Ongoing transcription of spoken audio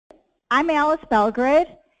I'm Alice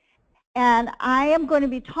Belgrade, and I am going to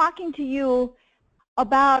be talking to you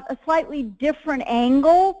about a slightly different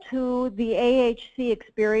angle to the AHC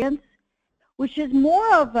experience, which is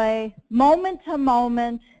more of a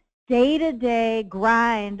moment-to-moment, day-to-day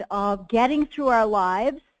grind of getting through our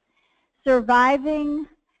lives, surviving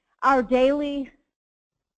our daily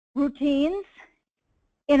routines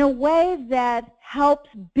in a way that helps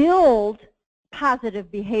build positive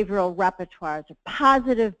behavioral repertoires or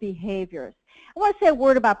positive behaviors. I want to say a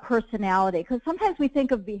word about personality, because sometimes we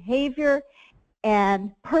think of behavior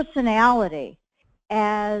and personality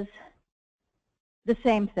as the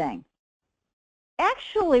same thing.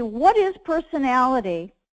 Actually, what is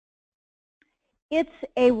personality? It's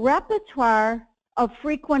a repertoire of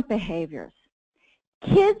frequent behaviors.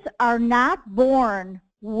 Kids are not born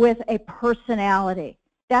with a personality.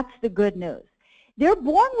 That's the good news. They're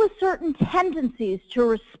born with certain tendencies to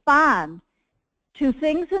respond to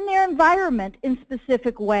things in their environment in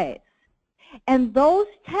specific ways. And those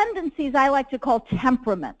tendencies I like to call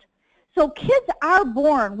temperament. So kids are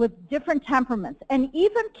born with different temperaments, and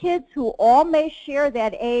even kids who all may share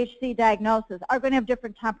that AHC diagnosis are going to have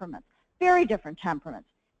different temperaments, very different temperaments,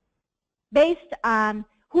 based on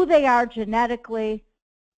who they are genetically,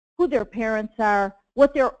 who their parents are,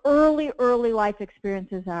 what their early life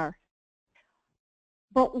experiences are.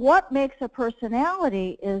 But what makes a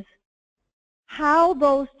personality is how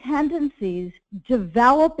those tendencies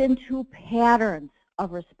develop into patterns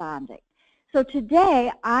of responding. So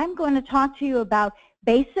today, I'm going to talk to you about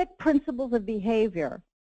basic principles of behavior.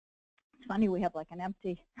 It's funny, we have like an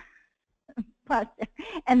empty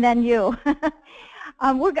and then you.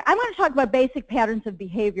 I'm going to talk about basic patterns of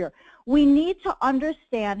behavior. We need to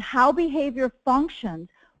understand how behavior functions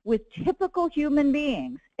with typical human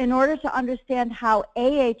beings in order to understand how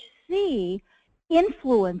AHC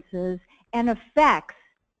influences and affects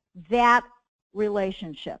that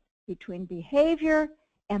relationship between behavior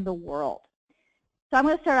and the world. So I'm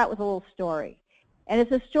going to start out with a little story. And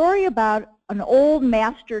it's a story about an old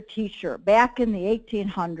master teacher back in the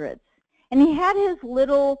 1800s. And he had his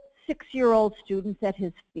little 6-year-old students at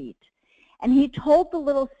his feet. And he told the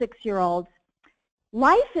little 6-year-olds,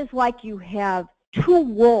 life is like you have 2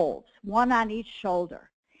 wolves, one on each shoulder.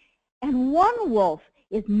 And one wolf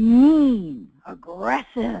is mean,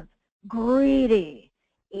 aggressive, greedy,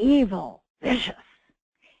 evil, vicious.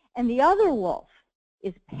 And the other wolf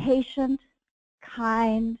is patient,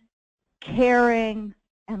 kind, caring,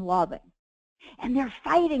 and loving. And they're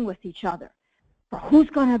fighting with each other for who's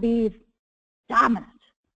going to be dominant.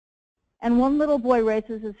 And one little boy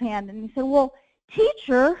raises his hand and he said, well,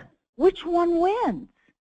 teacher, which one wins?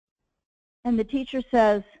 And the teacher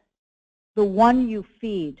says, the one you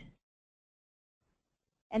feed.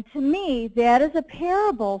 And to me, that is a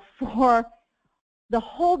parable for the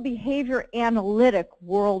whole behavior analytic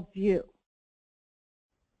worldview.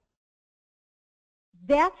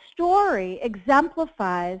 That story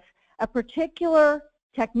exemplifies a particular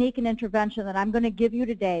technique and intervention that I'm going to give you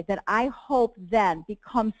today that I hope then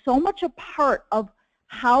becomes so much a part of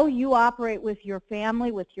how you operate with your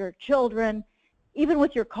family, with your children, even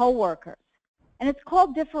with your coworkers. And it's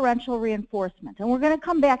called differential reinforcement. And we're going to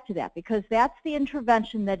come back to that because that's the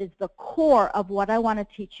intervention that is the core of what I want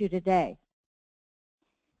to teach you today.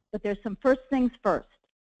 But there's some first things first.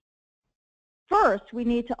 First, we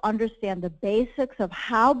need to understand the basics of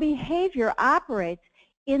how behavior operates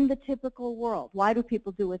in the typical world. Why do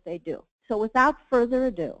people do what they do? So without further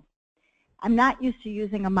ado, I'm not used to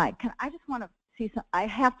using a mic. I just want to see some, I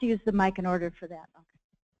have to use the mic in order for that. Okay.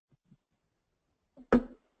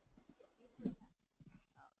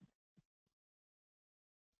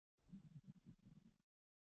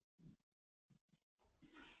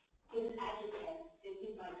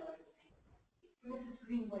 Mrs.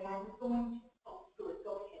 Greenway, I was going to, oh, good,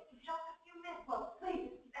 go ahead. Just a few minutes, well, please,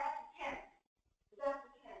 that's the chance. That's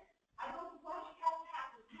the chance. I don't know why she has to have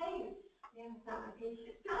to pay you. Then some of this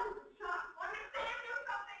is done. Stop. Let me say do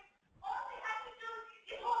something. All they have to do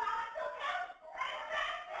is hold on until now.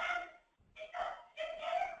 It's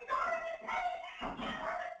already paid. I can't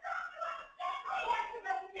let it stop. You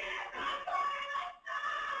understand? I have to let it stop. I'm sorry, let's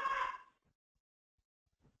stop.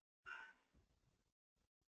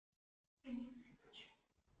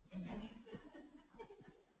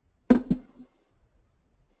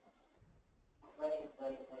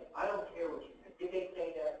 I don't care what you said. Did they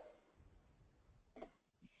say that?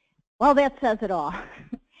 Well, that says it all.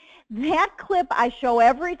 That clip I show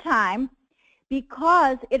every time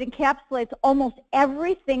because it encapsulates almost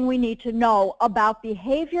everything we need to know about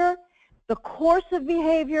behavior, the course of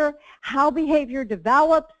behavior, how behavior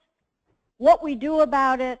develops, what we do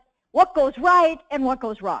about it, what goes right, and what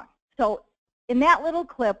goes wrong. So in that little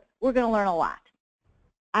clip, we're going to learn a lot.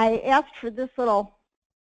 I asked for this little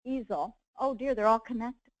easel. Oh dear, they're all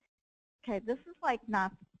connected. Okay, this is like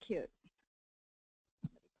not cute.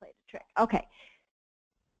 Play the trick. Okay.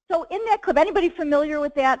 So in that clip, anybody familiar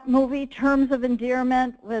with that movie, Terms of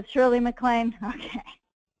Endearment with Shirley MacLaine? Okay.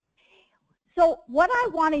 So what I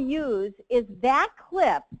want to use is that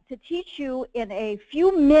clip to teach you in a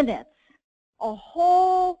few minutes a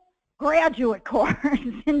whole graduate course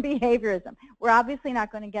in behaviorism. We're obviously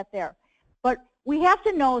not going to get there. But we have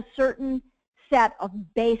to know a certain set of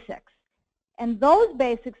basics. And those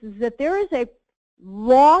basics is that there is a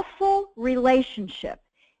lawful relationship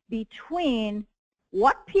between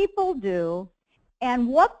what people do and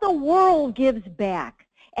what the world gives back,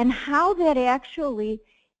 and how that actually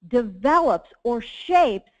develops or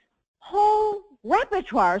shapes whole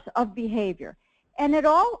repertoires of behavior. And it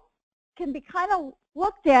all can be kind of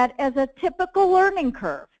looked at as a typical learning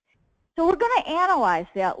curve. So we're going to analyze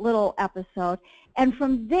that little episode, and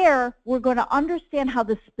from there we're going to understand how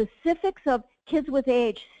the specifics of kids with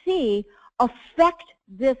AHC affect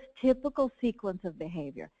this typical sequence of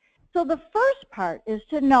behavior. So the first part is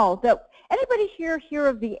to know that, anybody here hear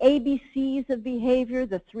of the ABCs of behavior,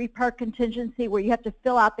 the three-part contingency, where you have to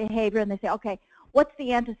fill out behavior and they say, okay, what's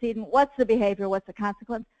the antecedent, what's the behavior, what's the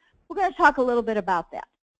consequence? We're going to talk a little bit about that.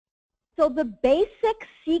 So the basic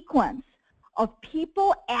sequence of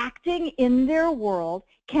people acting in their world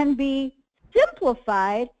can be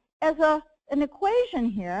simplified as an equation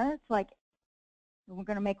here. It's like, we're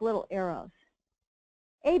going to make little arrows.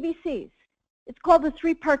 ABCs. It's called the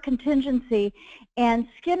three-part contingency, and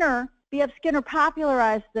B.F. Skinner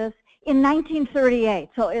popularized this in 1938,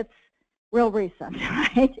 so it's real recent,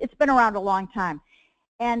 right? It's been around a long time.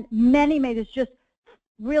 And there's just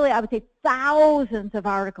really, I would say, thousands of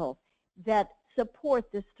articles that support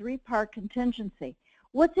this three-part contingency.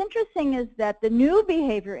 What's interesting is that the new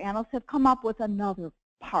behavior analysts have come up with another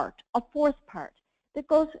part, a fourth part, that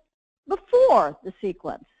goes before the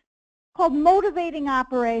sequence, called motivating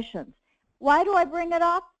operations. Why do I bring it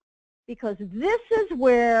up? Because this is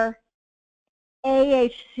where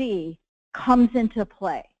AHC comes into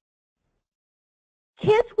play.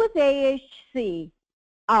 Kids with AHC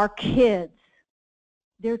are kids.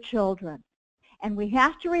 They're children. And we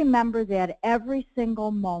have to remember that every single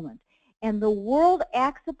moment. And the world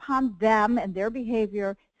acts upon them and their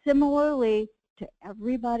behavior similarly to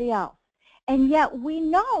everybody else. And yet we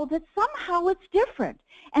know that somehow it's different,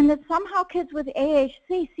 and that somehow kids with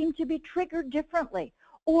AHC seem to be triggered differently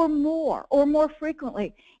or more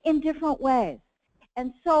frequently in different ways.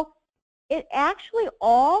 And so it actually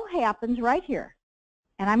all happens right here.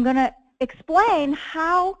 And I'm going to explain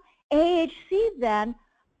how AHC then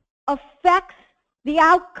affects the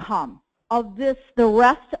outcome of the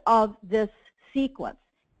rest of this sequence.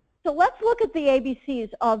 So let's look at the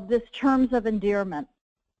ABCs of this terms of endearment.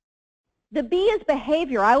 The B is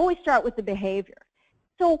behavior. I always start with the behavior.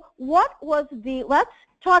 So let's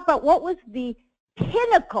talk about what was the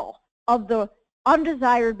pinnacle of the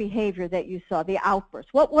undesired behavior that you saw, the outburst.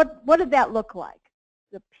 What did that look like?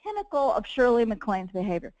 The pinnacle of Shirley MacLaine's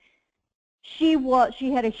behavior. She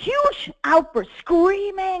had a huge outburst,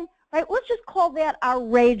 screaming, right? Let's just call that our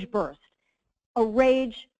rage burst, a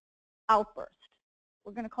rage outburst.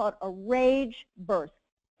 We're going to call it a rage burst.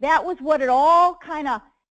 That was what it all kind of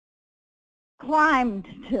climbed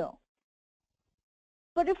to.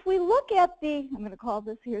 But if we look at I'm going to call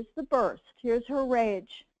this, here's the burst, here's her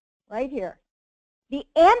rage, right here. The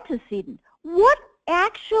antecedent, what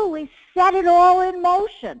actually set it all in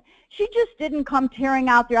motion? She just didn't come tearing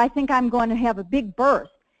out there, I think I'm going to have a big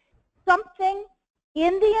burst. Something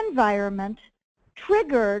in the environment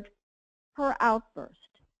triggered her outburst.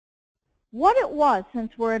 What it was,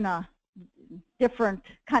 since we're in a different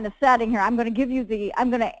kind of setting here, I'm going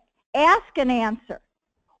to ask and answer.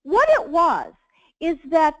 What it was is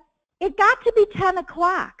that it got to be 10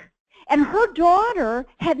 o'clock, and her daughter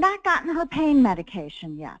had not gotten her pain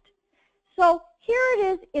medication yet. So here it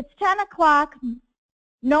is, it's 10 o'clock,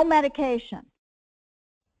 no medication.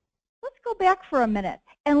 Let's go back for a minute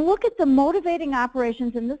and look at the motivating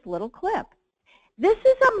operations in this little clip. This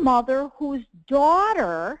is a mother whose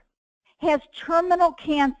daughter has terminal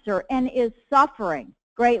cancer and is suffering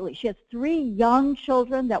greatly. She has 3 young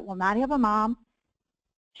children that will not have a mom.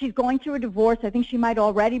 She's going through a divorce. I think she might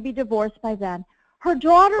already be divorced by then. Her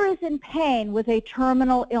daughter is in pain with a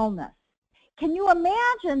terminal illness. Can you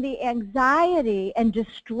imagine the anxiety and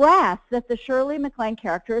distress that the Shirley MacLaine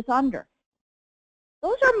character is under?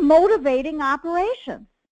 Those are motivating operations.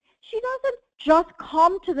 She doesn't just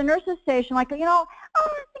come to the nurse's station like, oh,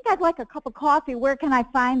 I think I'd like a cup of coffee. Where can I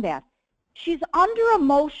find that? She's under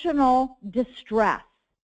emotional distress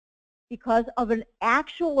because of an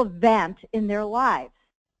actual event in their lives,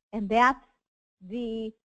 and that's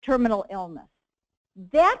the terminal illness.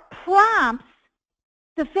 That prompts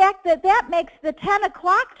the fact that that makes the 10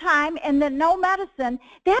 o'clock time and the no medicine,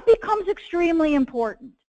 that becomes extremely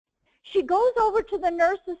important. She goes over to the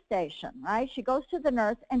nurse's station, right? She goes to the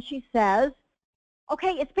nurse and she says,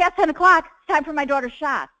 okay, it's past 10 o'clock, it's time for my daughter's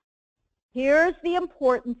shot. Here's the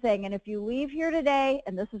important thing, and if you leave here today,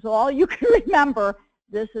 and this is all you can remember,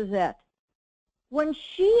 this is it. When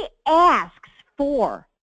she asks for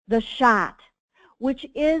the shot, which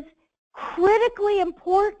is critically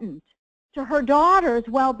important to her daughter's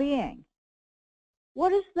well-being, what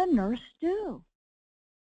does the nurse do?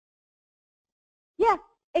 Yeah,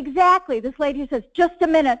 exactly. This lady says, just a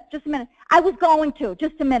minute, I was going to,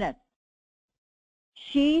 just a minute.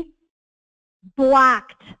 She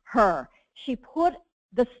blocked her. She put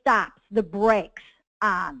the stops, the brakes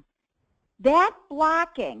on. That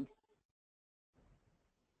blocking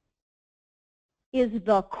is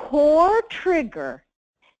the core trigger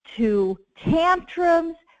to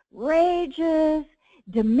tantrums, rages,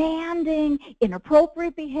 demanding,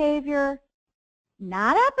 inappropriate behavior,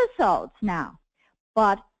 not episodes now,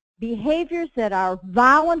 but behaviors that are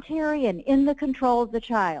voluntary and in the control of the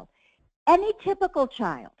child. Any typical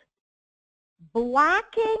child,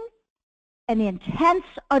 blocking an intense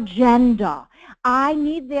agenda. I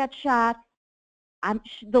need that shot.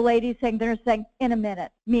 The lady's saying, they're saying, in a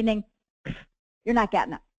minute, meaning you're not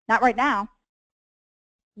getting it. Not right now.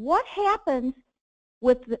 What happens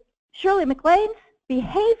with Shirley MacLaine's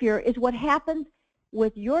behavior is what happens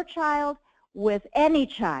with your child, with any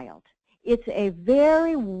child. It's a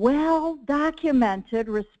very well-documented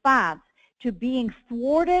response to being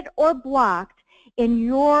thwarted or blocked in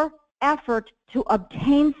your effort to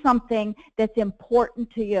obtain something that's important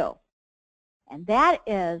to you. And that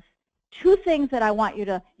is two things that I want you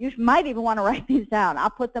to, you might even want to write these down. I'll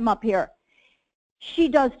put them up here. She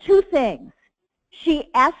does two things. She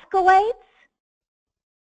escalates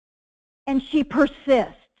and she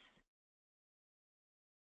persists.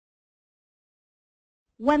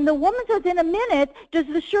 When the woman says, in a minute, does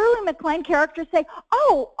the Shirley MacLaine character say,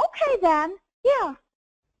 oh, okay then, yeah.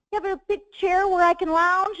 You have a big chair where I can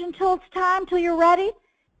lounge until it's time, till you're ready?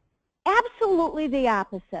 Absolutely the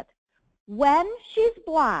opposite. When she's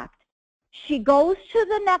blocked, she goes to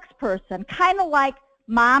the next person, kind of like,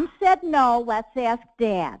 Mom said no, let's ask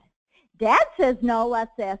Dad. Dad says no,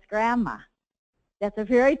 let's ask Grandma. That's a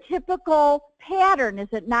very typical pattern, is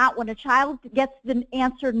it not? When a child gets the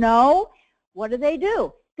answer no, what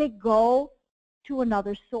do? They go to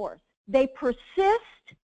another source. They persist,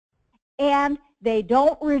 and they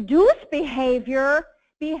don't reduce behavior.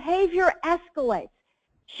 Behavior escalates.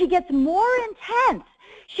 She gets more intense.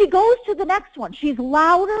 She goes to the next one. She's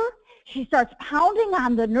louder. She starts pounding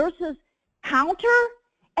on the nurse's counter.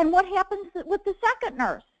 And what happens with the second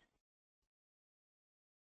nurse?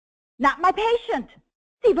 Not my patient.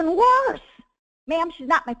 It's even worse. Ma'am, she's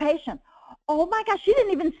not my patient. Oh my gosh, she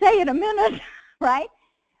didn't even say in a minute, right?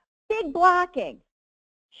 Big blocking.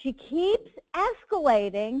 She keeps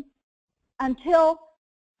escalating until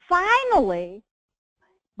finally,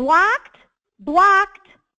 blocked, blocked,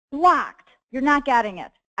 blocked. You're not getting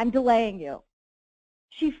it. I'm delaying you.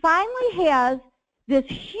 She finally has this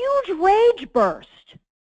huge rage burst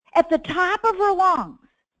at the top of her lungs.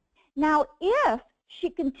 Now, if she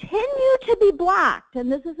continued to be blocked,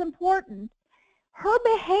 and this is important, her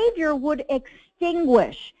behavior would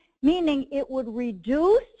extinguish, meaning it would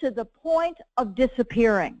reduce to the point of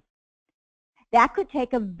disappearing. That could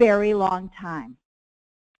take a very long time.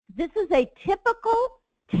 This is a typical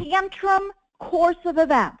tantrum course of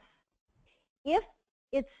events. If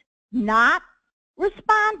it's not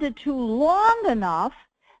responded to long enough,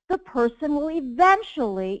 the person will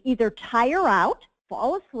eventually either tire out,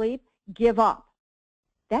 fall asleep, give up.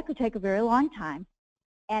 That could take a very long time,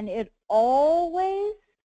 and it always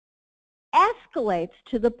escalates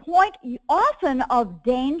to the point often of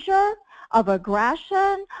danger, of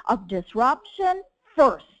aggression, of disruption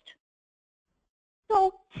first.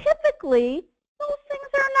 So typically, those things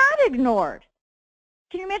are not ignored.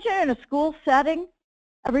 Can you imagine in a school setting,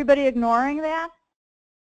 everybody ignoring that?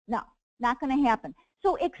 No, not going to happen.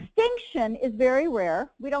 So extinction is very rare.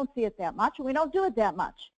 We don't see it that much, and we don't do it that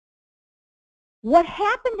much. What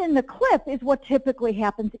happened in the clip is what typically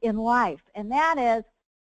happens in life, and that is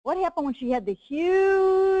what happened when she had the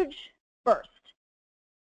huge burst.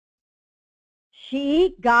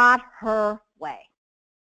 She got her way.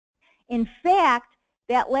 In fact,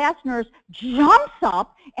 that last nurse jumps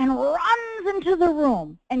up and runs into the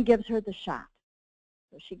room and gives her the shot.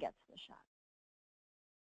 So she gets the shot.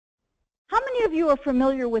 How many of you are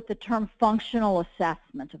familiar with the term functional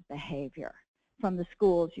assessment of behavior from the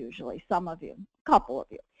schools usually? Some of you, a couple of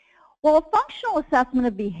you. Well, a functional assessment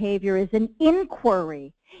of behavior is an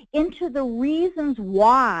inquiry into the reasons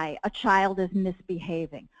why a child is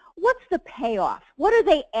misbehaving. What's the payoff? What are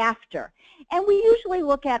they after? And we usually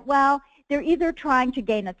look at, well, they're either trying to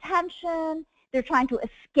gain attention, they're trying to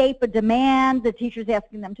escape a demand, the teacher's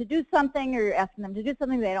asking them to do something, or you're asking them to do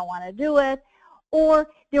something, they don't want to do it, or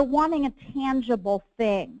they're wanting a tangible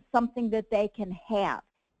thing, something that they can have.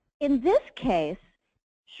 In this case,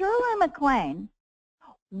 Shirley MacLaine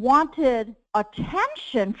wanted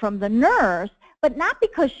attention from the nurse, but not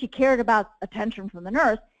because she cared about attention from the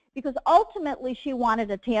nurse, because ultimately she wanted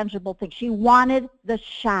a tangible thing. She wanted the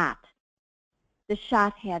shot. The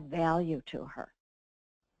shot had value to her.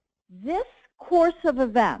 This course of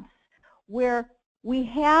events where we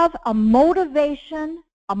have a motivation,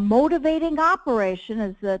 a motivating operation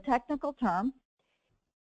is the technical term,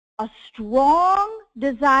 a strong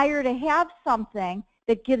desire to have something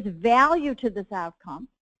that gives value to this outcome.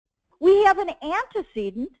 We have an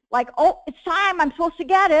antecedent, like, oh, it's time, I'm supposed to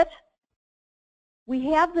get it. We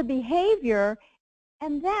have the behavior,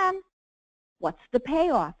 and then what's the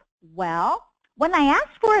payoff? Well, when I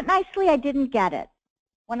asked for it nicely, I didn't get it.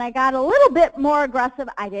 When I got a little bit more aggressive,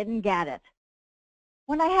 I didn't get it.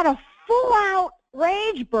 When I had a full-out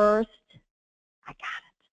rage burst, I got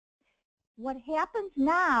it. What happens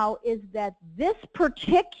now is that this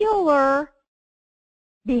particular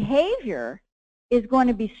behavior is going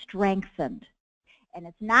to be strengthened. And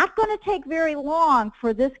it's not going to take very long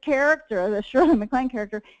for this character, the Shirley MacLaine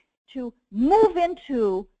character, to move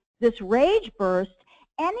into this rage burst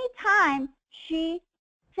anytime she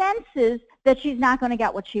senses that she's not going to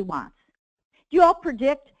get what she wants. Do you all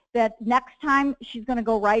predict that next time she's going to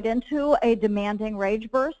go right into a demanding rage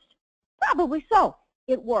burst? Probably so.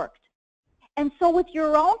 It worked. And so with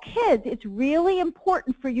your own kids, it's really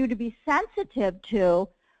important for you to be sensitive to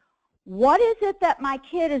what is it that my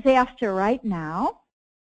kid is after right now,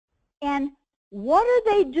 and what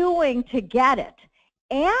are they doing to get it?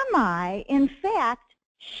 Am I, in fact,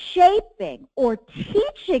 shaping or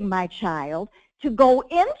teaching my child to go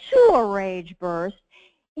into a rage burst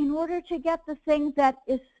in order to get the thing that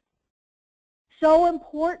is so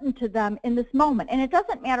important to them in this moment? And it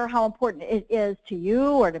doesn't matter how important it is to you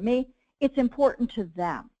or to me, it's important to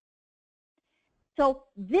them. So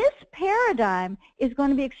this paradigm is going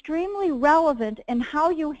to be extremely relevant in how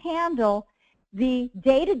you handle the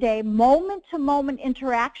day-to-day, moment-to-moment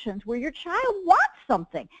interactions where your child wants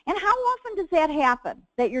something. And how often does that happen,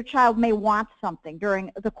 that your child may want something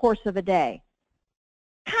during the course of a day?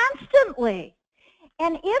 Constantly.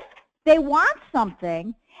 And if they want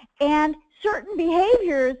something and certain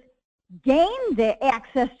behaviors gain the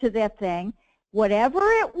access to that thing, whatever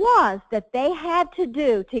it was that they had to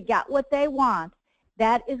do to get what they want,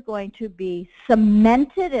 that is going to be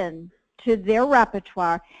cemented into their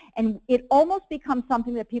repertoire, and it almost becomes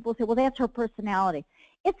something that people say, well, that's her personality.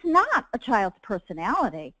 It's not a child's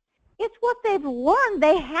personality. It's what they've learned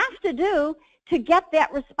they have to do to get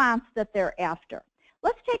that response that they're after.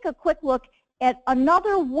 Let's take a quick look at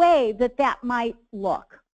another way that that might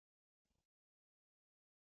look.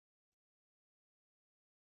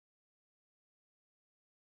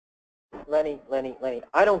 Lenny,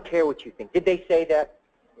 I don't care what you think. Did they say that?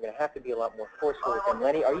 You're going to have to be a lot more forceful with them.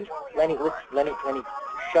 Lenny, are you, Lenny, Lenny,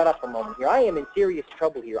 shut up a moment here. I am in serious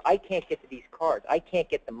trouble here. I can't get to these cards. I can't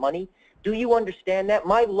get the money. Do you understand that?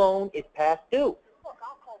 My loan is past due. Look,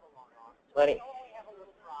 I'll call the loan off. Lenny. We only have a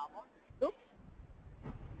little problem.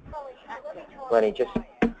 Lenny, just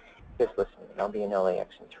listen to me. I'll be in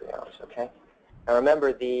LAX in 3 hours, okay? Now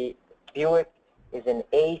remember, the Buick is an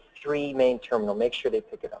A3 main terminal. Make sure they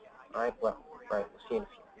pick it up. All right? Well, all right. We'll see you in a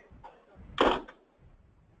few.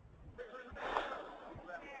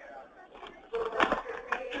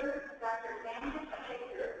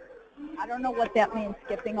 I don't know what that means,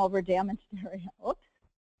 skipping over damaged area. Oops.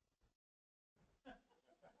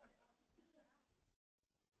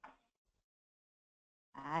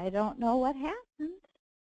 I don't know what happened.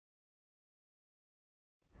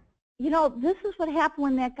 You know, this is what happened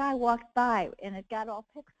when that guy walked by and it got all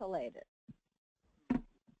pixelated.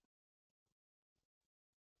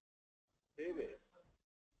 David.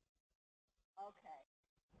 Okay.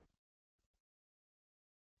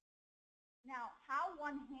 Now, how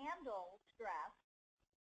one handles stress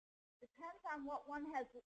depends on what one has.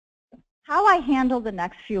 How I handle the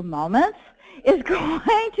next few moments is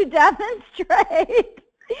going to demonstrate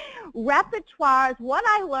repertoires, what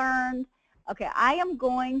I learned. Okay, I am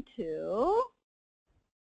going to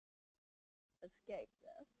escape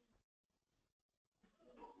this.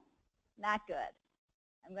 not good.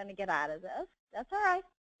 I'm going to get out of this. That's all right.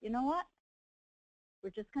 You know what?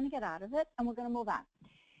 We're just going to get out of it, and we're going to move on.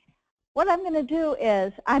 What I'm going to do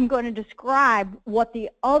is I'm going to describe what the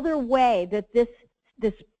other way that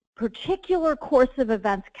this particular course of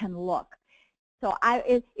events can look. So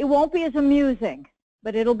it won't be as amusing,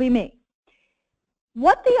 but it'll be me.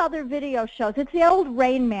 What the other video shows, it's the old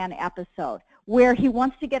Rain Man episode where he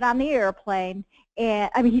wants to get on the airplane, and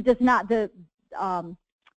I mean he does not.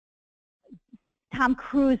 Tom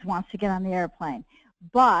Cruise wants to get on the airplane,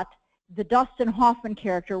 but the Dustin Hoffman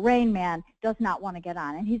character, Rain Man, does not want to get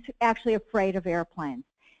on, and he's actually afraid of airplanes.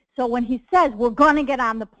 So when he says, we're going to get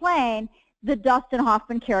on the plane, the Dustin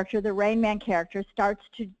Hoffman character, the Rain Man character, starts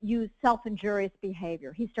to use self-injurious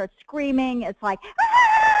behavior. He starts screaming. It's like,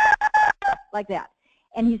 ah! Like that.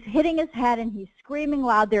 And he's hitting his head, and he's screaming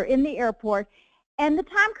loud. They're in the airport. And the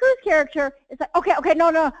Tom Cruise character is like, okay,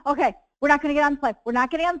 no, okay, we're not going to get on the plane. We're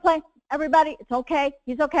not getting on the plane. Everybody, it's okay.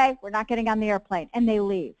 He's okay. We're not getting on the airplane. And they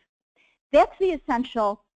leave. That's the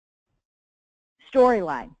essential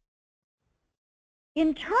storyline.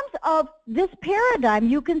 In terms of this paradigm,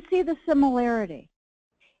 you can see the similarity.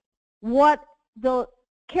 What the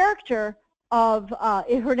character of,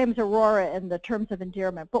 her name's Aurora in the terms of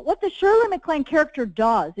endearment, but what the Shirley MacLaine character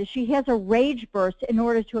does is she has a rage burst in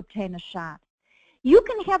order to obtain a shot. You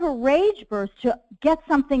can have a rage burst to get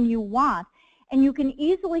something you want, and you can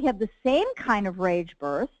easily have the same kind of rage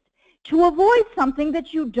burst to avoid something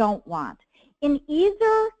that you don't want. In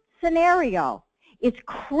either scenario, it's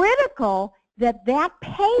critical that that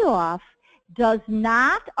payoff does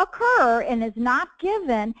not occur and is not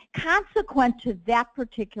given consequent to that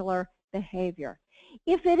particular behavior.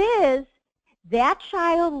 If it is, that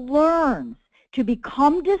child learns to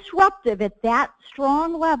become disruptive at that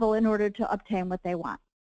strong level in order to obtain what they want.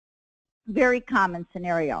 Very common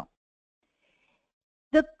scenario.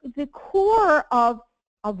 The core of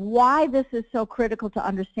why this is so critical to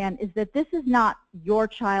understand is that this is not your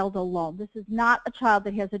child alone. This is not a child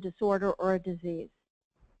that has a disorder or a disease.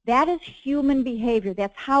 That is human behavior.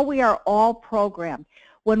 That's how we are all programmed.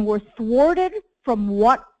 When we're thwarted from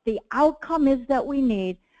what the outcome is that we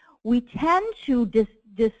need, we tend to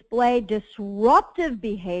display disruptive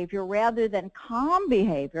behavior rather than calm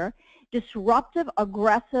behavior, disruptive,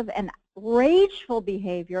 aggressive, and rageful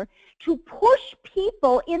behavior to push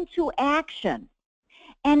people into action.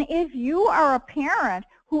 And if you are a parent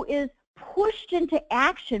who is pushed into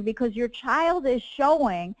action because your child is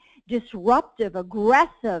showing disruptive,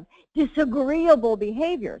 aggressive, disagreeable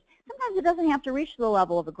behaviors, sometimes it doesn't have to reach the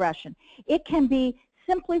level of aggression. It can be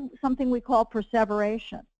simply something we call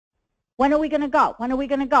perseveration. When are we going to go? When are we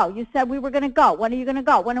going to go? You said we were going to go. When are you going to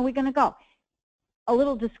go? When are we going to go? A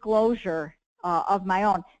little disclosure of my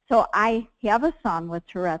own. So I have a son with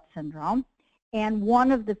Tourette syndrome, and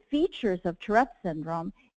one of the features of Tourette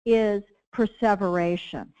syndrome is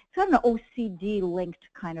perseveration. It's kind of an OCD-linked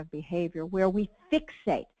kind of behavior where we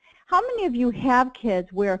fixate. How many of you have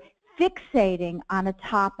kids where fixating on a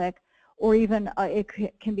topic, or even it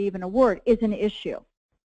can be even a word, is an issue?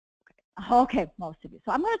 Okay, most of you.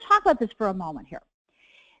 So I'm going to talk about this for a moment here.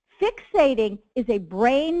 Fixating is a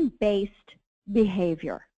brain-based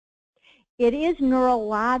behavior. It is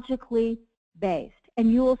neurologically based.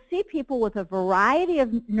 And you will see people with a variety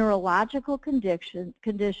of neurological conditions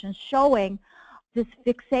showing this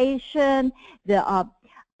fixation,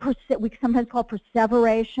 we sometimes call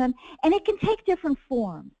perseveration, and it can take different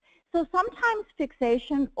forms. So sometimes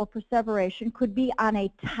fixation or perseveration could be on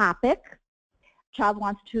a topic. Child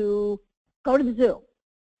wants to go to the zoo,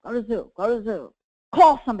 go to the zoo, go to the zoo,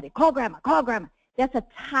 call somebody, call grandma, call grandma. That's a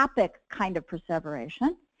topic kind of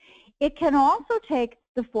perseveration. It can also take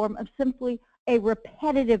the form of simply a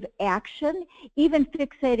repetitive action, even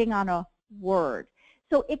fixating on a word.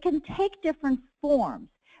 So it can take different forms,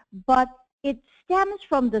 but it stems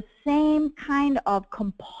from the same kind of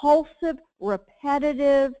compulsive,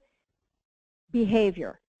 repetitive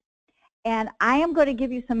behavior. And I am going to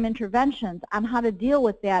give you some interventions on how to deal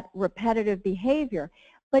with that repetitive behavior,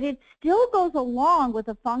 but it still goes along with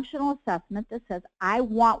a functional assessment that says, I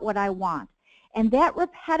want what I want. And that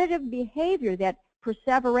repetitive behavior, that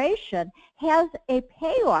perseveration, has a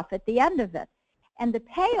payoff at the end of it. And the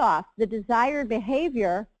payoff, the desired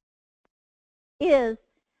behavior, is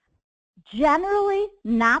generally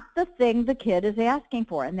not the thing the kid is asking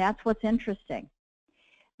for, and that's what's interesting.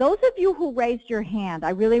 Those of you who raised your hand,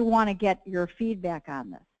 I really want to get your feedback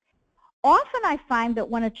on this. Often I find that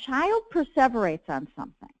when a child perseverates on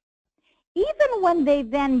something, even when they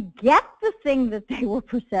then get the thing that they were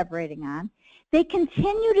perseverating on, they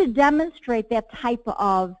continue to demonstrate that type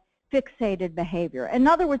of fixated behavior. In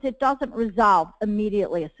other words, it doesn't resolve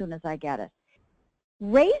immediately as soon as I get it.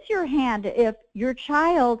 Raise your hand if your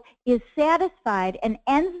child is satisfied and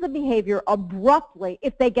ends the behavior abruptly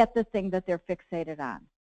if they get the thing that they're fixated on.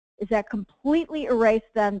 Is that completely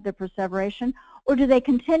erased then, the perseveration, or do they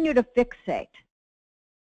continue to fixate?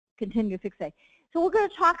 Continue to fixate. So we're going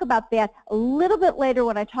to talk about that a little bit later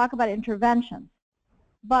when I talk about interventions.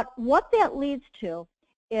 But what that leads to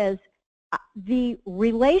is the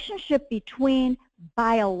relationship between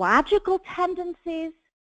biological tendencies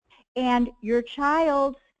and your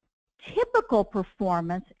child's typical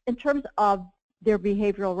performance in terms of their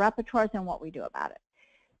behavioral repertoires and what we do about it.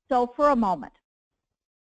 So for a moment,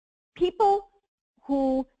 people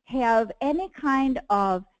who have any kind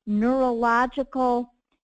of neurological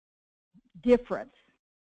difference,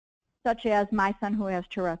 such as my son who has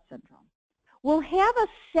Tourette's syndrome, will have a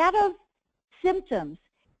set of symptoms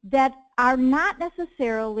that are not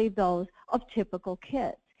necessarily those of typical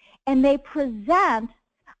kids. And they present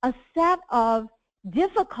a set of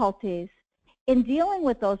difficulties in dealing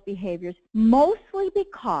with those behaviors, mostly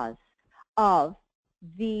because of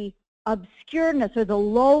the obscureness or the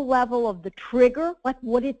low level of the trigger, like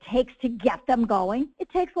what it takes to get them going. It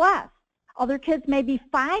takes less. Other kids may be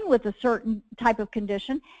fine with a certain type of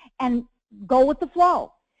condition and go with the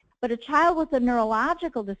flow. But a child with a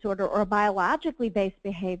neurological disorder or a biologically based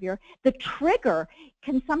behavior, the trigger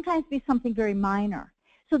can sometimes be something very minor.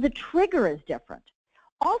 So the trigger is different.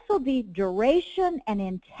 Also, the duration and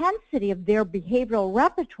intensity of their behavioral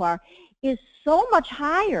repertoire is so much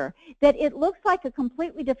higher that it looks like a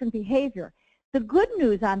completely different behavior. The good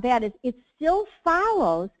news on that is it still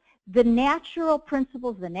follows the natural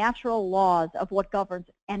principles, the natural laws of what governs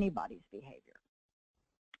anybody's behavior.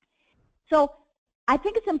 So I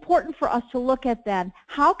think it's important for us to look at then,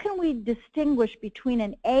 how can we distinguish between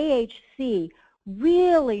an AHC,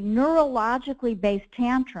 really neurologically based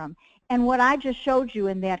tantrum, and what I just showed you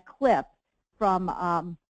in that clip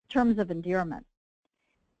from Terms of Endearment.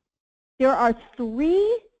 There are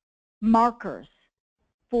 3 markers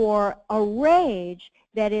for a rage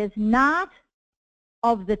that is not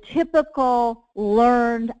of the typical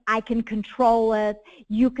learned, I can control it,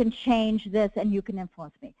 you can change this, and you can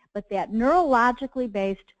influence me. But that neurologically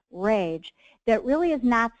based rage that really is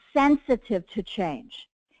not sensitive to change.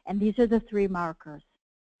 And these are the 3 markers.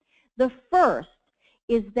 The first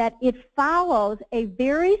is that it follows a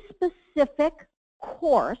very specific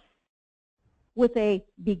course with a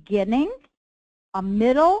beginning, a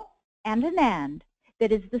middle, and an end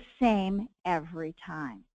that is the same every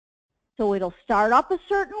time. So it'll start up a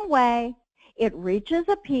certain way, it reaches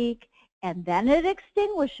a peak, and then it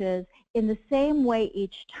extinguishes in the same way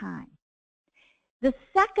each time. The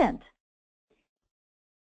second,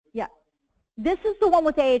 this is the one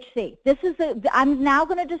with AHC. This is I'm now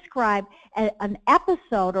going to describe an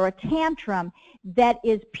episode or a tantrum that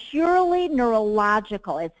is purely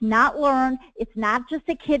neurological. It's not learned. It's not just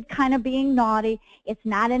a kid kind of being naughty. It's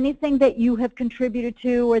not anything that you have contributed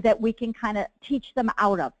to or that we can kind of teach them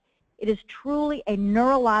out of. It is truly a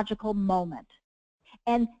neurological moment.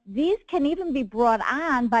 And these can even be brought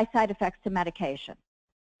on by side effects to medication.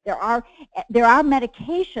 There are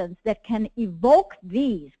medications that can evoke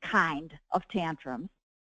these kind of tantrums.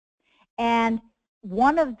 And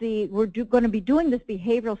one of the, we're going to be doing this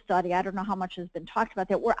behavioral study, I don't know how much has been talked about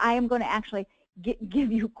that, where I am going to actually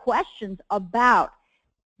give you questions about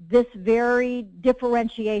this very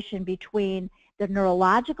differentiation between the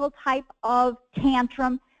neurological type of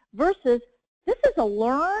tantrum versus this is a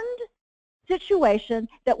learned situation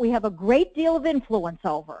that we have a great deal of influence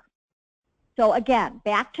over. So again,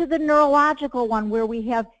 back to the neurological one where we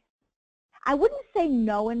have, I wouldn't say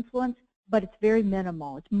no influence, but it's very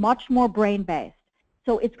minimal. It's much more brain-based.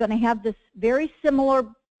 So it's going to have this very similar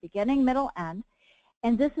beginning, middle, end.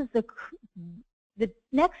 And this is the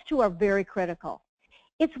next 2 are very critical.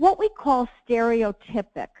 It's what we call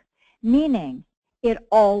stereotypic, meaning it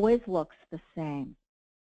always looks the same.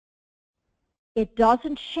 It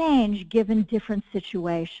doesn't change given different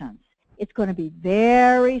situations. It's going to be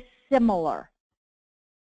very similar.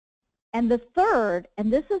 And the third,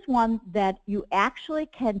 and this is one that you actually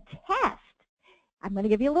can test. I'm going to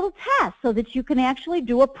give you a little test so that you can actually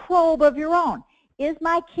do a probe of your own. Is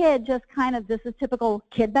my kid just kind of, this is typical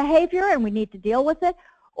kid behavior and we need to deal with it?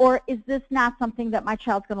 Or is this not something that my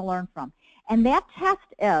child's going to learn from? And that test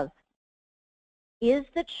is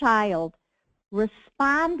the child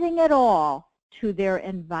responding at all to their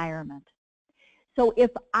environment? So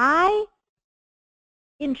if I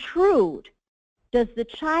intrude, does the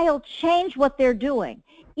child change what they're doing?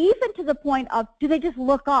 Even to the point of, do they just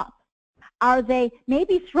look up? Are they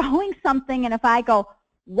maybe throwing something and if I go,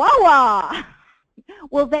 Whoa!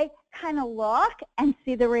 Will they kind of look and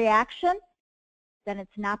see the reaction? Then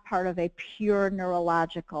it's not part of a pure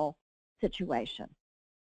neurological situation.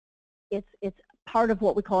 It's part of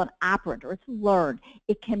what we call an operant, or it's learned.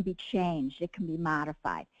 It can be changed. It can be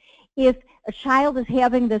modified. If a child is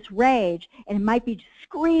having this rage and it might be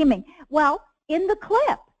screaming, well, in the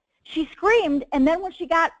clip, she screamed, and then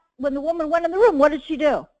when the woman went in the room, what did she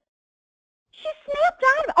do? She snapped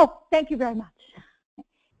out of it. Oh, thank you very much.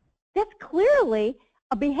 That's clearly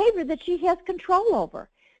a behavior that she has control over.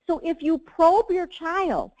 So if you probe your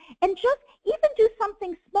child and just even do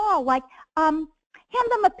something small, like hand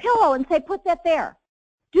them a pillow and say, put that there.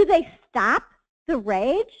 Do they stop the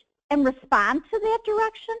rage and respond to that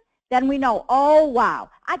direction? Then we know, oh, wow,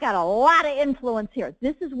 I got a lot of influence here.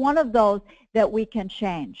 This is one of those that we can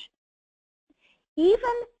change.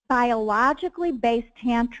 Even biologically based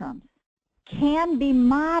tantrums can be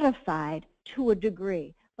modified to a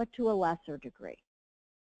degree, but to a lesser degree.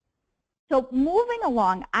 So moving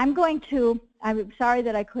along, I'm sorry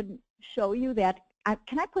that I couldn't show you that.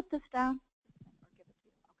 Can I put this down?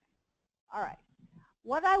 All right.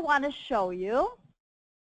 What I want to show you,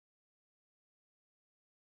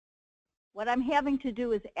 what I'm having to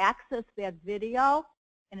do is access that video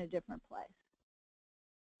in a different place.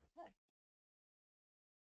 Okay.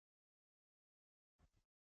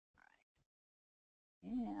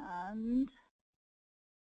 All right. And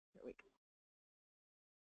here we go.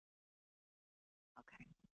 Okay.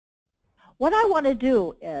 What I want to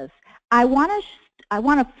do is I want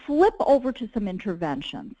to flip over to some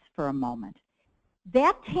interventions for a moment.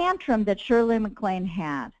 That tantrum that Shirley MacLaine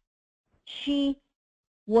had, she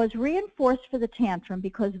was reinforced for the tantrum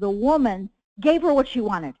because the woman gave her what she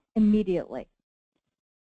wanted immediately.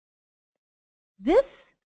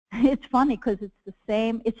 It's funny because it's the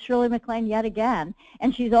same, it's Shirley MacLaine yet again,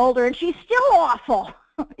 and she's older and she's still awful.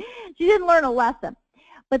 She didn't learn a lesson.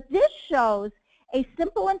 But this shows a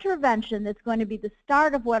simple intervention that's going to be the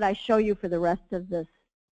start of what I show you for the rest of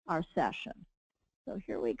our session. So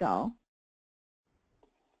here we go.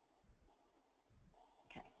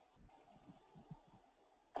 Okay.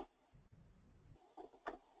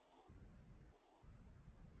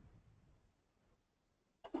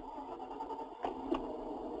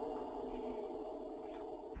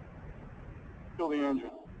 Kill the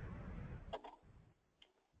engine.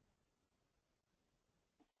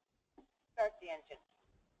 Start the engine.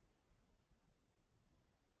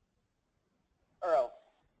 Earl.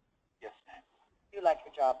 Yes, ma'am. You like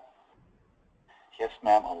your job? Yes,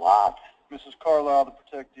 ma'am, a lot. Mrs. Carlisle, the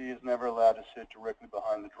protectee, is never allowed to sit directly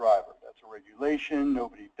behind the driver. That's a regulation.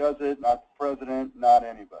 Nobody does it. Not the president, not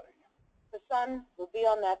anybody. The son will be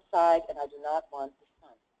on that side, and I do not want the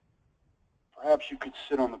son. Perhaps you could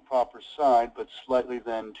sit on the proper side, but slightly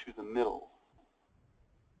then to the middle.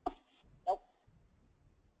 Nope.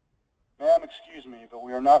 Ma'am, excuse me, but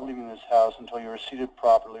we are not leaving this house until you are seated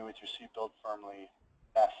properly with your seatbelt firmly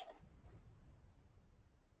fastened.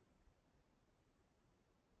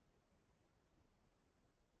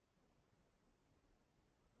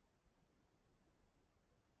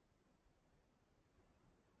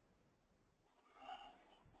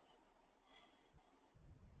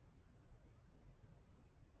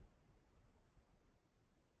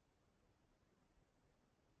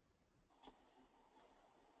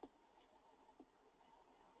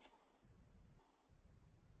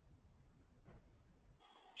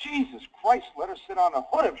 Jesus Christ, let her sit on the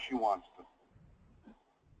hood if she wants to.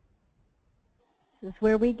 This is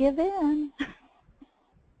where we give in.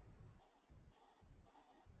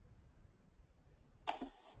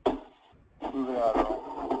 Move it out, Earl.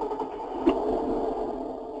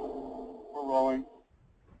 We're rolling.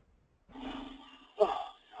 Oh,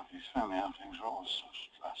 these family outings are always so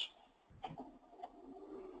stressful.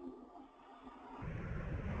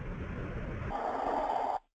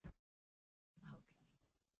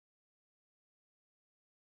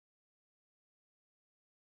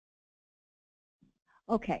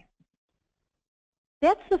 Okay.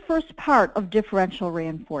 That's the first part of differential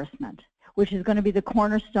reinforcement, which is going to be the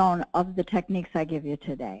cornerstone of the techniques I give you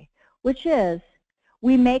today, which is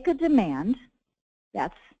we make a demand.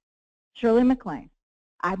 That's Shirley MacLaine.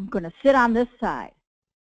 I'm going to sit on this side.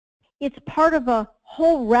 It's part of a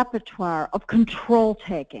whole repertoire of control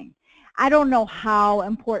taking. I don't know how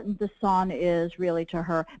important the son is really to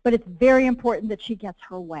her, but it's very important that she gets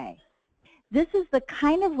her way. This is the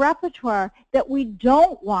kind of repertoire that we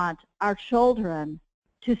don't want our children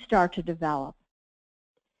to start to develop.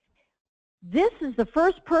 This is the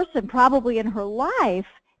first person probably in her life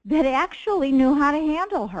that actually knew how to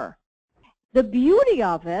handle her. The beauty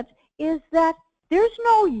of it is that There's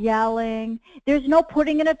no yelling. There's no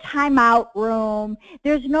putting in a timeout room.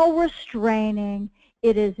 There's no restraining.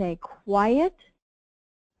 It is a quiet,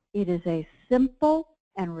 it is a simple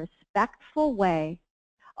and respectful way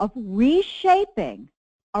of reshaping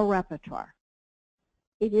a repertoire.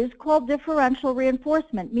 It is called differential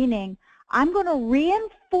reinforcement, meaning I'm going to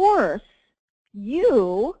reinforce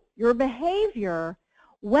you, your behavior,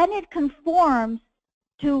 when it conforms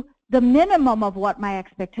to the minimum of what my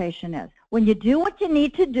expectation is. When you do what you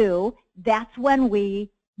need to do, that's when we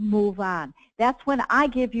move on. That's when I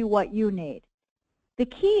give you what you need. The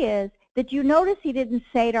key is that you notice he didn't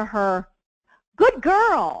say to her, good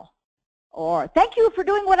girl, or thank you for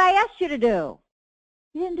doing what I asked you to do.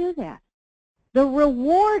 He didn't do that. The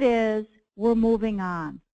reward is we're moving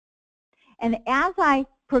on. And as I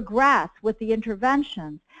progress with the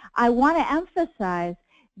interventions, I want to emphasize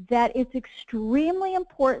that it's extremely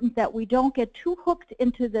important that we don't get too hooked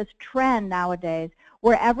into this trend nowadays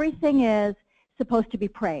where everything is supposed to be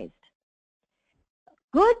praised.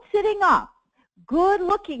 Good sitting up, good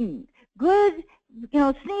looking, good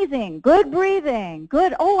sneezing, good breathing,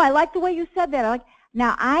 good, oh, I like the way you said that.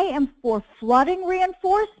 Now, I am for flooding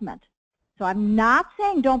reinforcement. So I'm not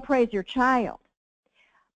saying don't praise your child.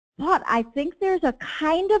 But I think there's a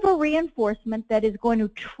kind of a reinforcement that is going to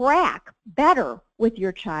track better with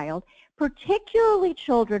your child, particularly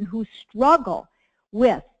children who struggle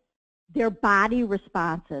with their body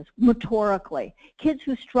responses motorically, kids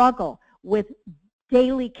who struggle with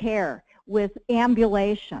daily care, with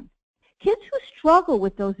ambulation. Kids who struggle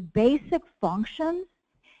with those basic functions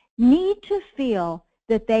need to feel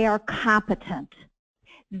that they are competent.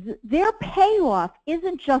 Their payoff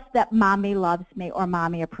isn't just that mommy loves me or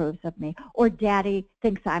mommy approves of me or daddy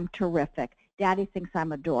thinks I'm terrific, daddy thinks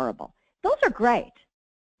I'm adorable. Those are great,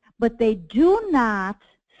 but they do not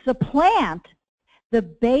supplant the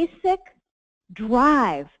basic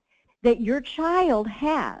drive that your child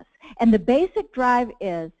has. And the basic drive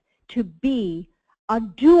is to be a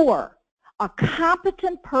doer, a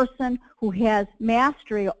competent person who has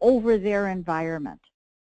mastery over their environment.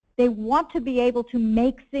 They want to be able to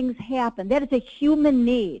make things happen. That is a human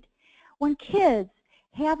need. When kids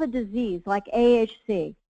have a disease like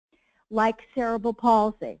AHC, like cerebral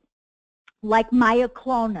palsy, like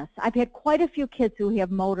myoclonus, I've had quite a few kids who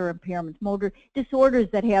have motor impairments, motor disorders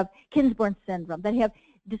that have Kinsborn syndrome, that have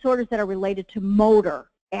disorders that are related to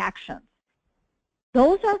motor actions.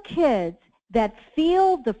 Those are kids that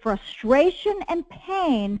feel the frustration and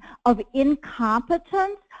pain of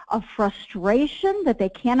incompetence, of frustration that they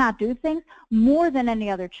cannot do things more than any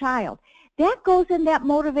other child. That goes in that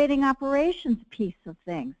motivating operations piece of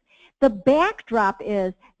things. The backdrop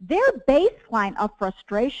is their baseline of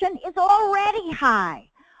frustration is already high.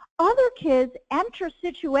 Other kids enter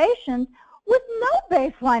situations with no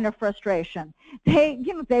baseline of frustration.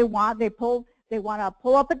 They want to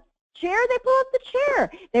pull up a chair, they pull up the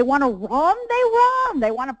chair. They want to run, they run.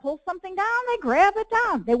 They want to pull something down, they grab it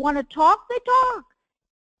down. They want to talk, they talk.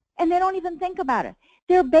 And they don't even think about it.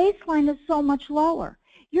 Their baseline is so much lower.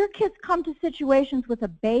 Your kids come to situations with a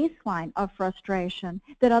baseline of frustration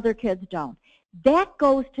that other kids don't. That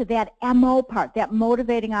goes to that MO part, that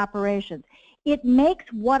motivating operations. It makes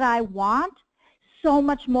what I want so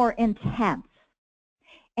much more intense.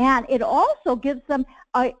 And it also gives them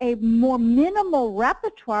a more minimal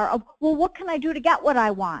repertoire of, well, what can I do to get what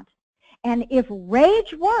I want? And if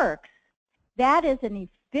rage works, that is an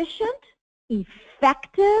efficient,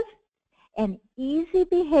 effective, and easy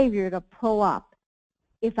behavior to pull up.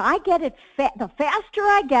 If I get it, the faster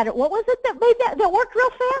I get it, what was it that made that worked real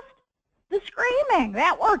fast? The screaming,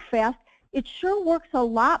 that worked fast. It sure works a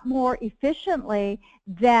lot more efficiently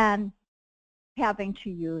than having to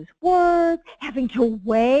use words, having to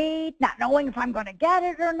wait, not knowing if I'm going to get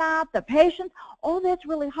it or not, the patience. Oh, that's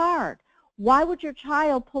really hard. Why would your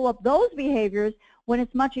child pull up those behaviors when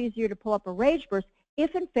it's much easier to pull up a rage burst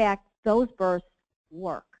if, in fact, those bursts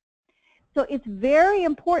work? So it's very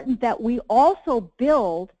important that we also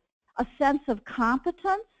build a sense of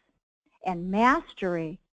competence and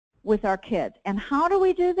mastery with our kids. And how do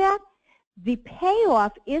we do that? The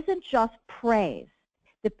payoff isn't just praise.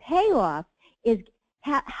 The payoff is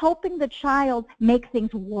helping the child make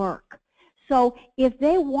things work. So if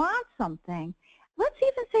they want something, let's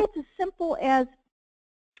even say it's as simple as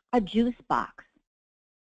a juice box.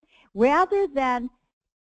 Rather than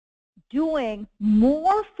doing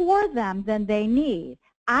more for them than they need,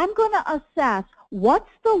 I'm going to assess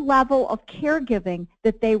what's the level of caregiving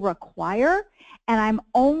that they require, and I'm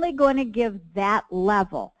only going to give that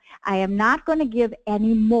level. I am not going to give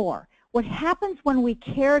any more. What happens when we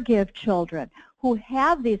caregive children who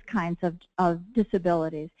have these kinds of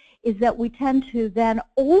disabilities is that we tend to then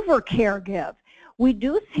over-caregive. We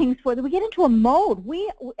do things for them. We get into a mode.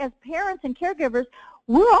 We, as parents and caregivers,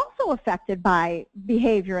 we're also affected by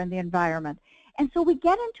behavior in the environment. And so we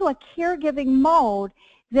get into a caregiving mode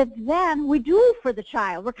that then we do for the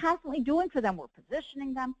child. We're constantly doing for them. We're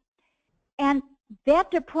positioning them. And that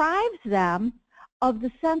deprives them of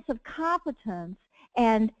the sense of competence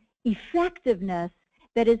and effectiveness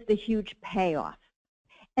that is the huge payoff.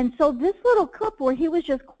 And so this little clip where he was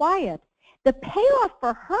just quiet, the payoff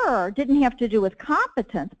for her didn't have to do with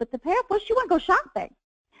competence, but the payoff was she wanted to go shopping.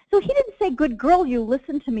 So he didn't say, good girl, you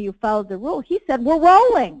listened to me, you followed the rule. He said, we're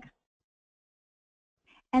rolling.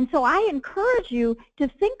 And so I encourage you to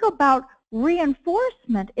think about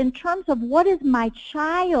reinforcement in terms of what is my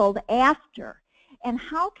child after and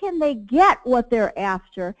how can they get what they're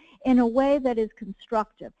after in a way that is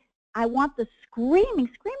constructive. I want the screaming.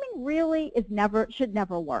 Screaming really is should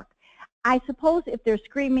never work. I suppose if they're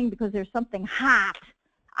screaming because there's something hot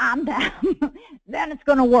on them, then it's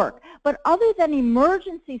going to work. But other than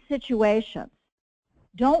emergency situations,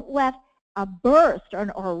 don't let a burst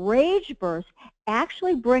or a rage burst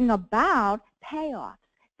actually bring about payoffs.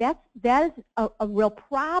 That is a real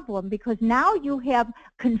problem because now you have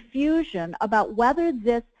confusion about whether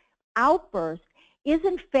this outburst is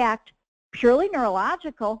in fact purely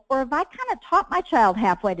neurological or if I kind of taught my child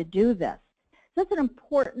halfway to do this. So that's an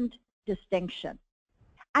important distinction.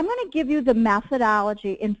 I'm going to give you the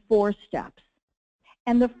methodology in 4 steps.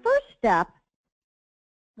 And the first step,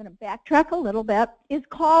 I'm going to backtrack a little bit, is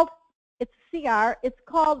called, it's CR, it's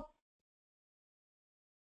called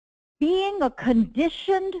being a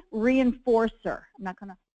conditioned reinforcer.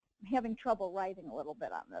 I'm having trouble writing a little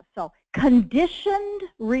bit on this. So conditioned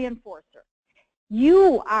reinforcer.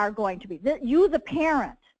 You are going to be, you the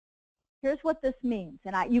parent. Here's what this means,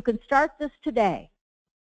 and you can start this today.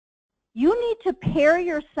 You need to pair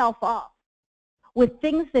yourself up with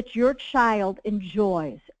things that your child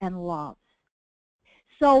enjoys and loves.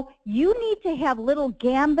 So you need to have little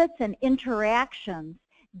gambits and interactions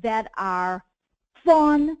that are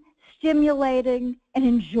fun, stimulating, and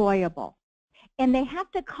enjoyable. And they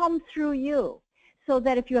have to come through you. So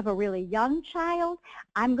that if you have a really young child,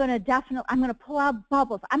 I'm going to pull out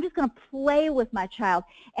bubbles. I'm just going to play with my child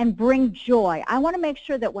and bring joy. I want to make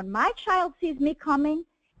sure that when my child sees me coming,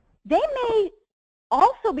 they may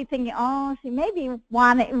also be thinking, oh, she may be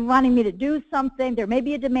wanting me to do something. There may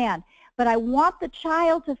be a demand. But I want the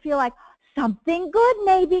child to feel like something good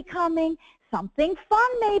may be coming, something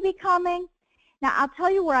fun may be coming. Now, I'll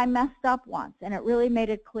tell you where I messed up once, and it really made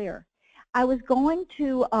it clear. I was going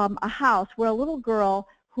to a house where a little girl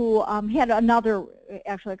who had another,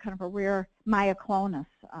 actually kind of a rare myoclonus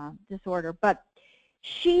disorder, but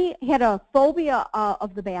she had a phobia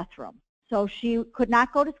of the bathroom. So she could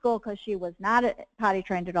not go to school because she was not potty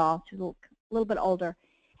trained at all. She was a little bit older.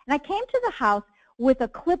 And I came to the house with a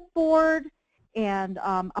clipboard and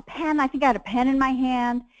a pen. I think I had a pen in my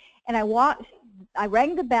hand. And I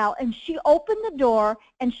rang the bell, and she opened the door,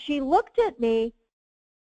 and she looked at me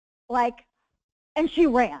and she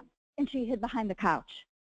ran, and she hid behind the couch.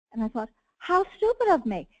 And I thought, how stupid of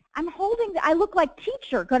me. I look like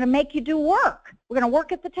teacher, going to make you do work. We're going to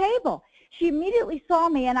work at the table. She immediately saw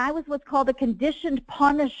me, and I was what's called a conditioned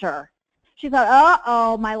punisher. She thought,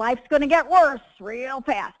 uh-oh, my life's going to get worse real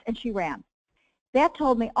fast, and she ran. That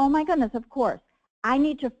told me, oh my goodness, of course, I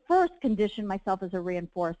need to first condition myself as a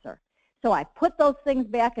reinforcer. So I put those things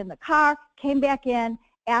back in the car, came back in,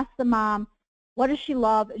 asked the mom, what does she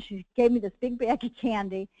love? And she gave me this big bag of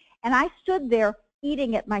candy, and I stood there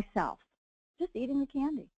eating it myself, just eating the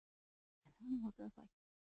candy. I was like,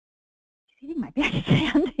 she's eating my bag of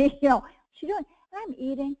candy, she's doing, and I'm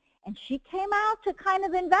eating, and she came out to kind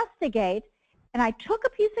of investigate, and I took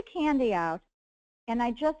a piece of candy out, and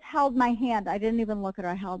I just held my hand. I didn't even look at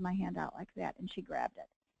her. I held my hand out like that, and she grabbed it.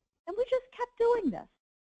 And we just kept doing this.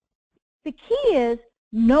 The key is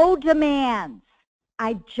no demands.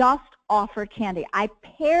 I just offered candy. I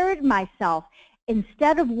paired myself,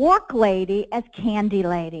 instead of work lady, as candy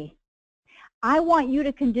lady. I want you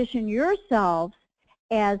to condition yourselves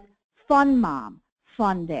as fun mom,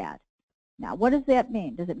 fun dad. Now, what does that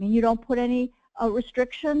mean? Does it mean you don't put any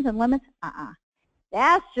restrictions and limits?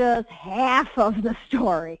 That's just half of the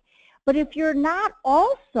story. But if you're not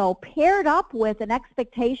also paired up with an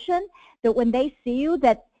expectation that when they see you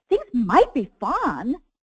that things might be fun,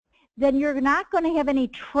 then you're not going to have any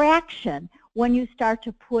traction when you start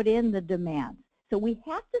to put in the demands. So we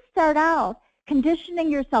have to start out conditioning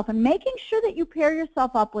yourself and making sure that you pair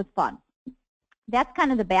yourself up with fun. That's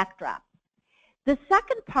kind of the backdrop. The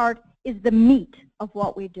second part is the meat of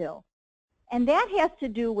what we do, and that has to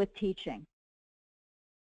do with teaching.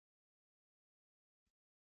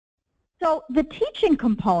 So the teaching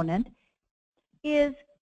component is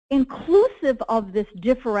inclusive of this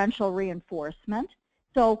differential reinforcement.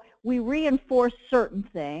 So we reinforce certain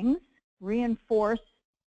things, reinforce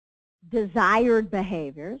desired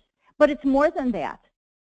behaviors, but it's more than that.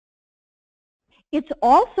 It's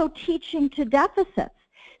also teaching to deficits,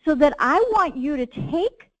 so that I want you to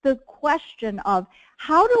take the question of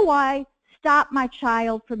how do I stop my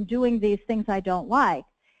child from doing these things I don't like?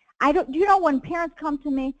 Do you know when parents come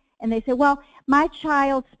to me and they say, well, my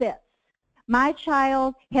child spits. My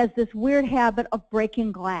child has this weird habit of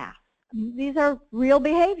breaking glass. These are real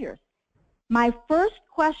behaviors. My first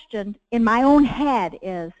question in my own head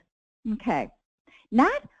is, okay,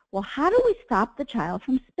 not, well, how do we stop the child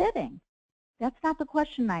from spitting? That's not the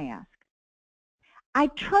question I ask. I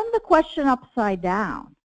turn the question upside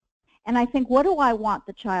down, and I think, what do I want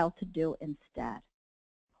the child to do instead?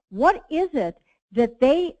 What is it that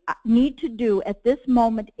they need to do at this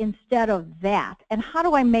moment instead of that, and how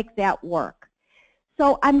do I make that work?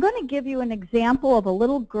 So I'm going to give you an example of a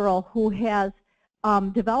little girl who has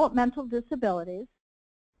developmental disabilities.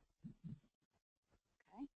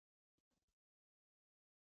 Okay.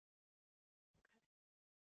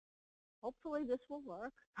 Hopefully this will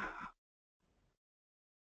work. Okay.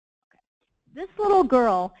 This little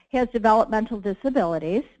girl has developmental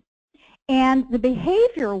disabilities, and the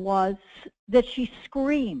behavior was that she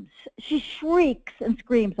screams. She shrieks and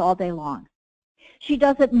screams all day long. She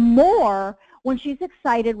does it more when she's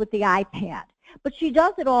excited with the iPad, but she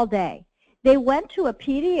does it all day. They went to a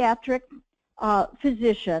pediatric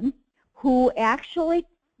physician who actually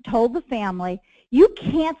told the family, you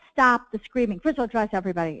can't stop the screaming. First of all, it drives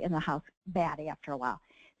everybody in the house batty after a while.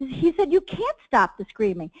 He said, you can't stop the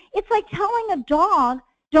screaming. It's like telling a dog,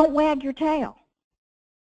 don't wag your tail.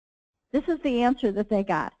 This is the answer that they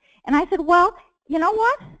got. And I said, well, you know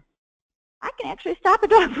what? I can actually stop a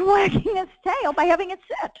dog from wagging its tail by having it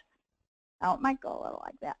sit. Now, it might go a little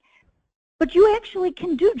like that. But you actually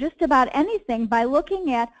can do just about anything by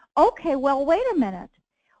looking at, okay, well, wait a minute.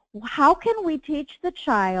 How can we teach the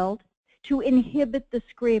child to inhibit the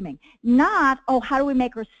screaming? Not, oh, how do we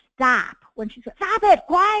make her stop when she's, stop it,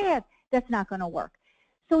 quiet. That's not going to work.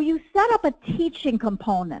 So you set up a teaching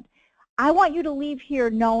component. I want you to leave here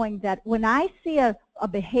knowing that when I see a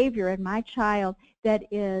behavior in my child that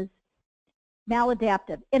is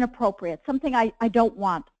maladaptive, inappropriate, something I don't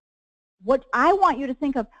want, what I want you to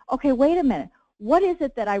think of, okay, wait a minute, what is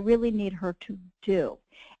it that I really need her to do?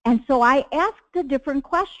 And so I asked a different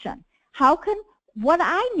question. What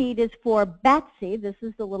I need is for Betsy, this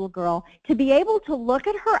is the little girl, to be able to look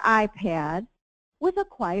at her iPad with a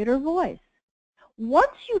quieter voice.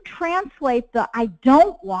 Once you translate the I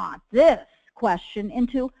don't want this question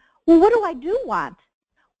into, well, what do I do want?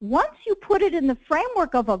 Once you put it in the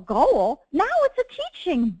framework of a goal, now it's a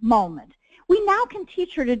teaching moment. We now can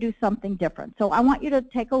teach her to do something different. So I want you to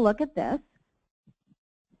take a look at this.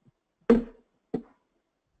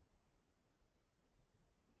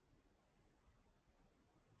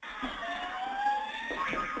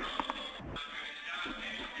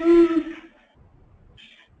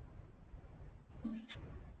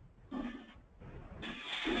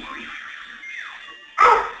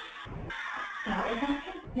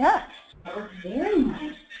 Yes, that was very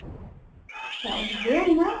nice. That was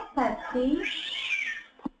very nice, Betsy.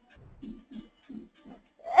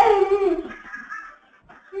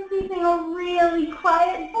 You're using a really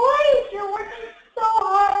quiet voice. You're working so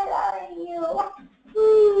hard, aren't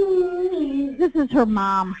you? This is her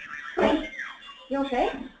mom. You okay?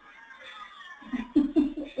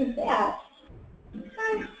 What is that?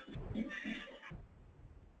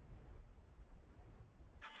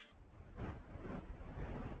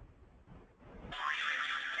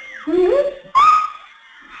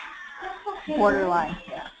 Borderline,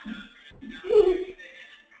 yeah.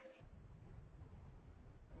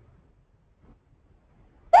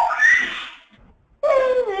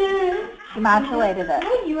 She modulated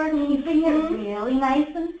it. You are keeping it really nice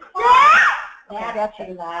and quiet. That's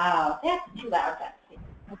too loud. That's too loud, Betsy.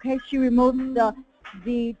 Okay, she removes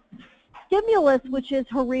the stimulus, which is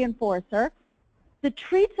her reinforcer. The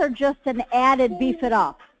treats are just an added beef it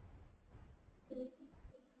up.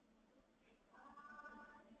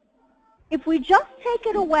 If we just take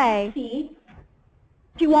it away,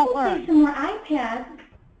 she won't learn. Some more iPad.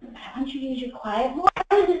 I want you to use your quiet voice.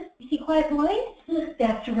 You see quiet voice?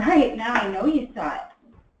 That's right. Now I know you saw it.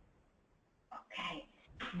 Okay.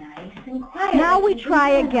 Nice and quiet. Now we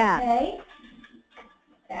try again. Okay.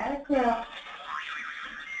 That girl.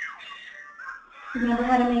 Remember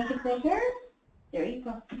how to make it bigger? There you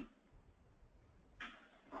go.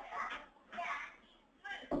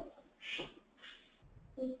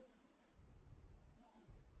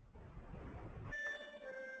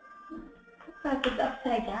 Looks like it's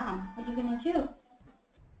upside down. What are you going to do?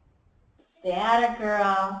 That a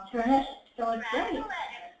girl. Turn it so it's right.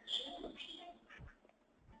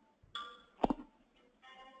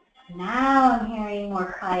 Now I'm hearing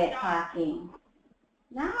more quiet talking.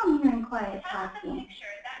 Now I'm hearing quiet talking. Make sure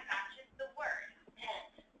that matches the word.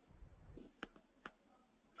 Tent.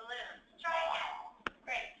 Balloons. Try again.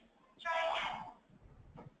 Great. Try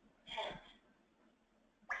again. Tent.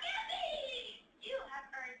 Yippee! You have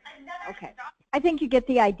earned another Okay. stop. I think you get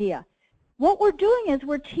the idea. What we're doing is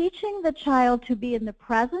we're teaching the child to be in the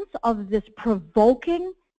presence of this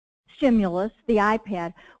provoking stimulus, the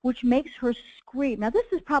iPad, which makes her scream. Now,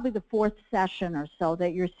 this is probably the 4th session or so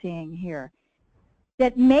that you're seeing here.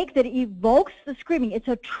 That evokes the screaming. It's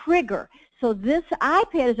a trigger. So this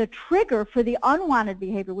iPad is a trigger for the unwanted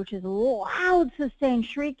behavior, which is loud, sustained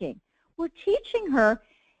shrieking. We're teaching her,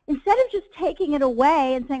 instead of just taking it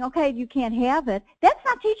away and saying, okay, you can't have it, that's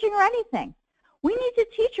not teaching her anything. We need to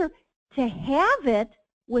teach her to have it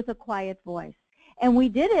with a quiet voice. And we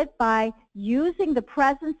did it by using the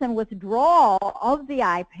presence and withdrawal of the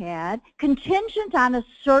iPad contingent on a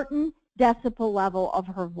certain decibel level of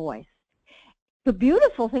her voice. The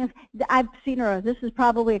beautiful thing is, I've seen her, this is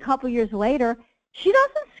probably a couple years later, she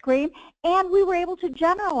doesn't scream, and we were able to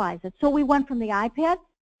generalize it. So we went from the iPad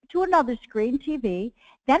to another screen, TV.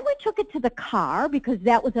 Then we took it to the car, because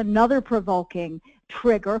that was another provoking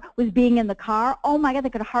trigger, was being in the car. Oh my God, they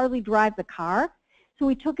could hardly drive the car. So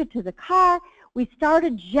we took it to the car. We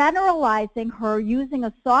started generalizing her using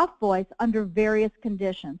a soft voice under various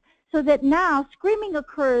conditions, so that now screaming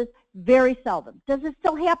occurs very seldom. Does it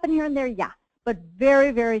still happen here and there? Yeah, but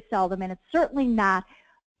very, very seldom, and it's certainly not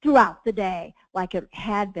throughout the day like it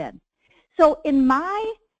had been. So in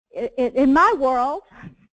my world,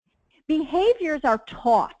 behaviors are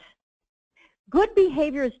taught. Good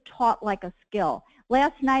behavior is taught like a skill.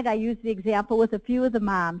 Last night I used the example with a few of the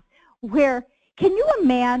moms where, can you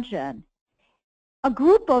imagine a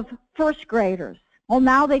group of 1st graders? Well,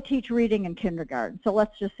 now they teach reading in kindergarten, so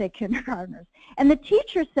let's just say kindergartners. And the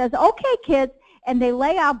teacher says, okay, kids, and they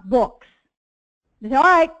lay out books. They say, all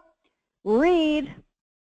right, read.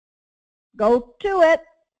 Go to it.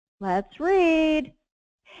 Let's read.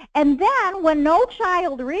 And then when no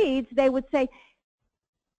child reads, they would say,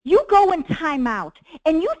 you go in timeout,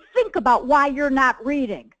 and you think about why you're not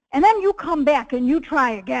reading. And then you come back and you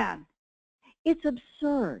try again. It's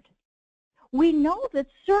absurd. We know that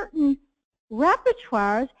certain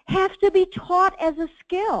repertoires have to be taught as a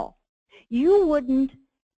skill. You wouldn't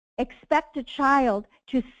expect a child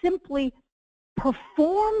to simply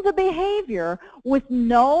perform the behavior with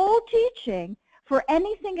no teaching for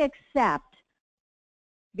anything except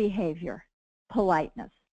behavior,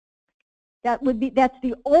 politeness. That's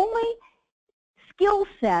the only skill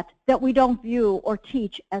set that we don't view or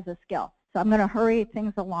teach as a skill. So I'm going to hurry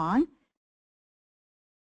things along.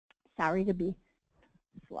 Sorry to be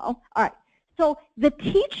slow. All right. So the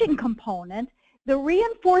teaching component, the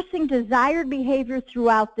reinforcing desired behavior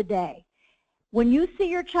throughout the day. When you see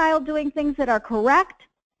your child doing things that are correct,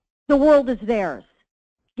 the world is theirs.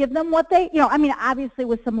 Give them what they, obviously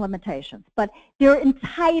with some limitations, but they're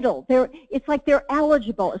entitled. It's like they're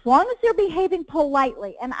eligible as long as they're behaving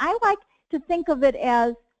politely. And I like to think of it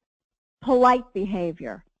as polite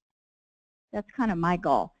behavior. That's kind of my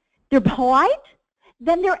goal. They're polite,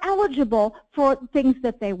 then they're eligible for things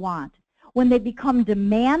that they want. When they become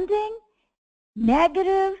demanding,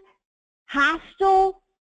 negative, hostile,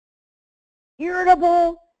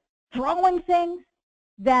 irritable, throwing things,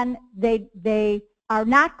 then they are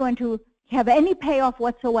not going to have any payoff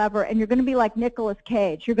whatsoever, and you're going to be like Nicolas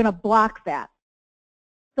Cage. You're going to block that.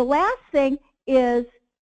 The last thing is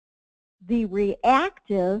the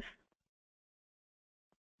reactive.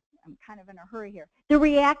 I'm kind of in a hurry here. The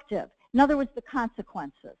reactive. In other words, the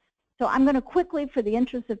consequences. So I'm going to quickly, for the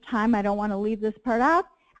interest of time, I don't want to leave this part out,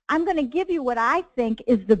 I'm going to give you what I think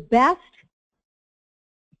is the best.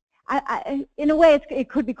 In a way, it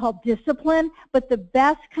could be called discipline, but the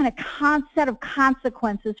best kind of set of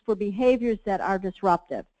consequences for behaviors that are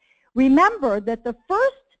disruptive. Remember that the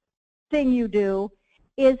first thing you do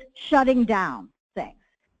is shutting down things.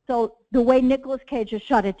 So the way Nicolas Cage has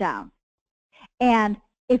shut it down. And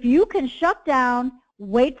if you can shut down,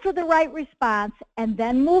 wait for the right response, and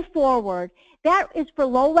then move forward, that is for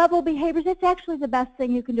low-level behaviors. It's actually the best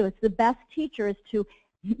thing you can do. It's the best teacher is to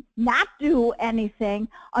not do anything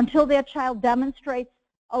until that child demonstrates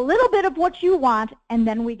a little bit of what you want, and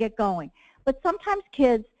then we get going. But sometimes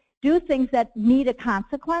kids do things that need a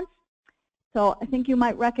consequence. So I think you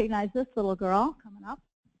might recognize this little girl coming up.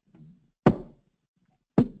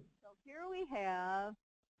 So here we have,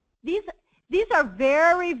 these are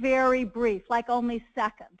very, very brief, like only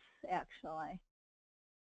seconds, actually.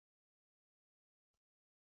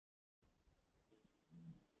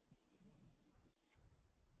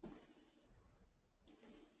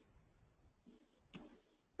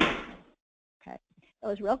 Okay, that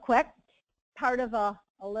was real quick. Part of a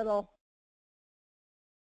little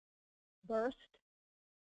burst.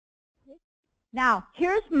 Now,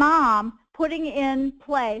 here's Mom putting in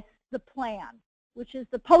place the plan, which is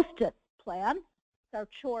the Post-it plan. It's our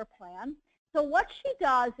chore plan. So what she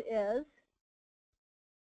does is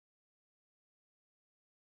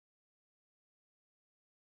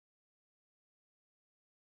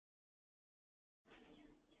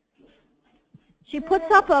she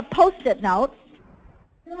puts up a Post-it note.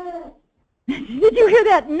 Did you hear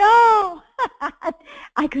that? No!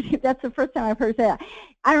 I could hear, that's the first time I've heard her say that.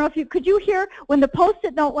 I don't know if you, could you hear, when the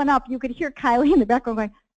Post-it note went up, you could hear Kylie in the background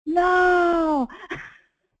going, no!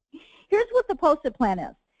 Here's what the Post-it plan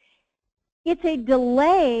is. It's a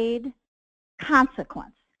delayed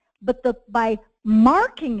consequence, but by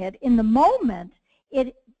marking it in the moment,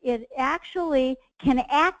 it actually can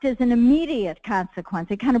act as an immediate consequence.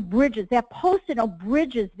 It kind of bridges, that Post-it note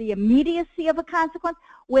bridges the immediacy of a consequence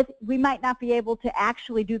with, we might not be able to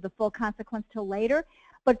actually do the full consequence till later,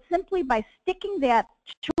 but simply by sticking that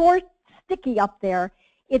short sticky up there,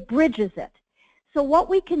 it bridges it. So what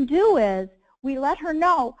we can do is, we let her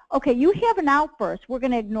know, okay, you have an outburst, we're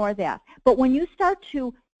going to ignore that. But when you start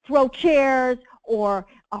to throw chairs or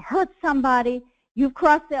hurt somebody, you've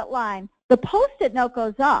crossed that line. The Post-it note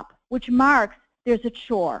goes up, which marks there's a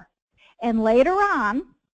chore. And later on,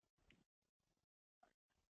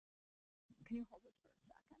 can you hold this for a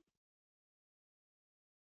second?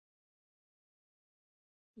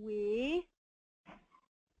 We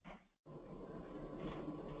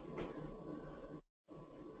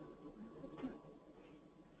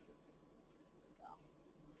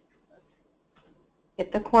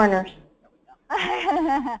hit the corners.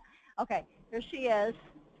 okay, here she is.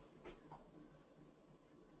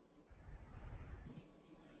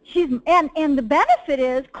 And the benefit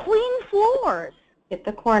is clean floors. Hit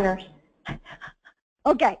the corners.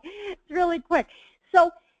 Okay, it's really quick.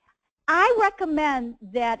 So I recommend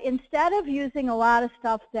that instead of using a lot of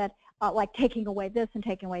stuff that, like taking away this and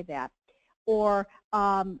taking away that, or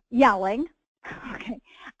yelling, okay,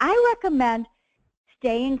 I recommend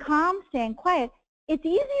staying calm, staying quiet. It's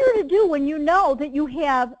easier to do when you know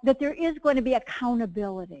that there is going to be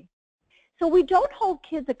accountability. So we don't hold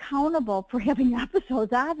kids accountable for having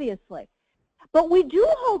episodes, obviously. But we do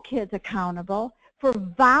hold kids accountable for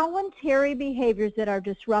voluntary behaviors that are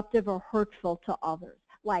disruptive or hurtful to others,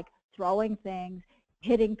 like throwing things,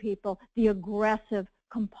 hitting people, the aggressive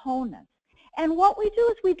components. And what we do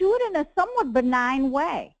is we do it in a somewhat benign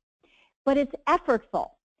way, but it's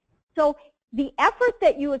effortful. So the effort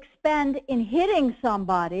that you expend in hitting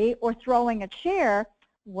somebody or throwing a chair,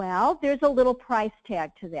 well, there's a little price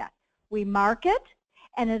tag to that. We mark it,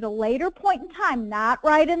 and at a later point in time, not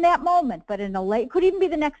right in that moment, but in a late, could even be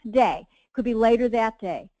the next day, could be later that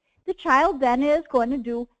day, the child then is going to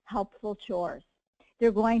do helpful chores.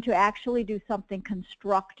 They're going to actually do something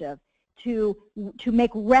constructive to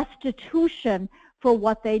make restitution for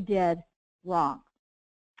what they did wrong.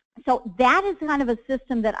 So that is kind of a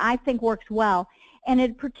system that I think works well, and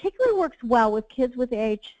it particularly works well with kids with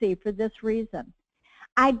AHC for this reason.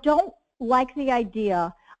 I don't like the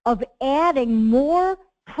idea of adding more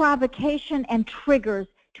provocation and triggers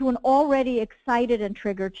to an already excited and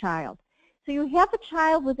triggered child. So you have a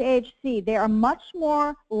child with AHC, they are much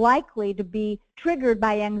more likely to be triggered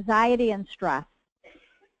by anxiety and stress.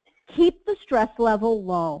 Keep the stress level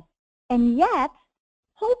low, and yet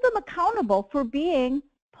hold them accountable for being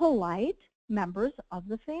polite members of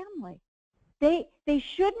the family. They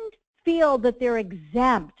shouldn't feel that they're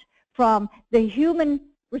exempt from the human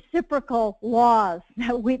reciprocal laws,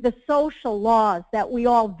 the social laws that we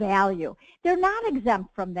all value. They're not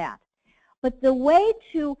exempt from that. But the way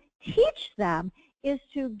to teach them is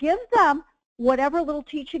to give them whatever little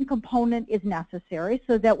teaching component is necessary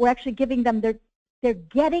so that we're actually giving them they're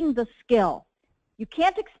getting the skill. You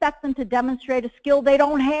can't expect them to demonstrate a skill they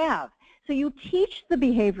don't have. So you teach the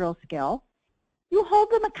behavioral skill. You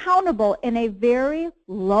hold them accountable in a very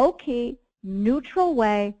low-key, neutral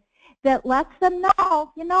way that lets them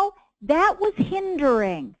know, you know, that was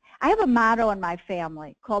hindering. I have a motto in my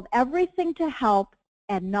family called everything to help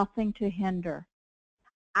and nothing to hinder.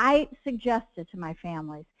 I suggest it to my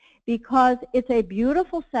families because it's a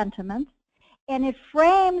beautiful sentiment. and it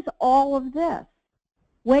frames all of this.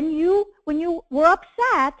 When you were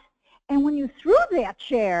upset and when you threw that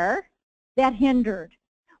chair, that hindered.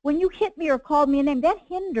 When you hit me or called me a name, that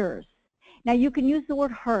hinders. Now you can use the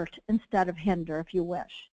word hurt instead of hinder if you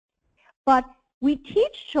wish. But we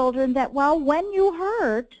teach children that, well, when you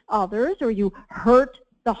hurt others or you hurt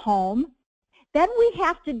the home, then we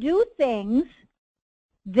have to do things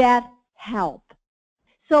that help.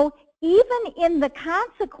 So even in the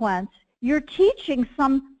consequence, you're teaching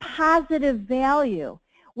some positive value.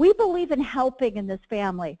 We believe in helping in this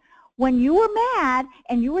family. When you were mad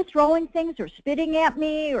and you were throwing things or spitting at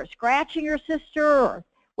me or scratching your sister or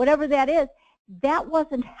whatever that is, that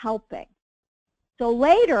wasn't helping. So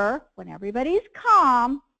later, when everybody's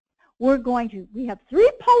calm, we have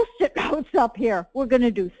 3 Post-it notes up here. We're going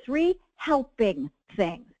to do 3 helping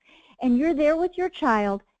things. And you're there with your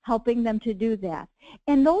child helping them to do that.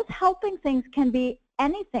 And those helping things can be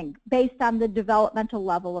anything based on the developmental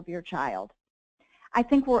level of your child. I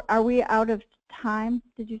think are we out of time?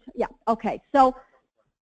 Did you? Yeah, okay. So,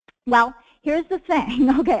 well, here's the thing.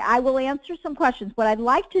 Okay, I will answer some questions. What I'd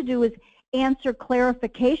like to do is answer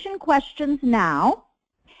clarification questions now.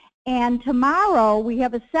 And tomorrow we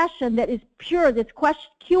have a session that is pure, this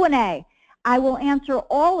Q&A. I will answer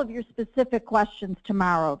all of your specific questions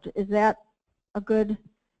tomorrow. Is that a good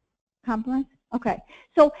compromise? Okay.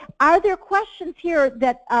 So are there questions here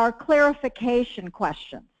that are clarification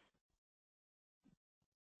questions?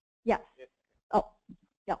 Yes. Oh,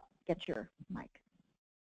 no, get your mic.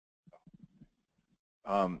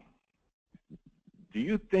 Do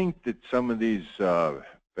you think that some of these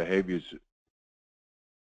behaviors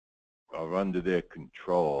are under their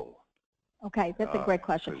control? Okay, that's a great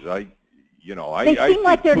question. Because They seem see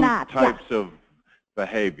like they're 2 not. types of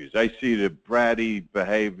behaviors. I see the bratty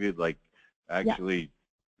behavior, like actually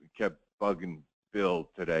kept bugging Bill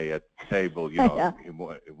today at the table. He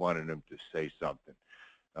wanted him to say something,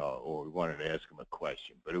 or he wanted to ask him a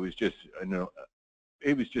question. But it was just,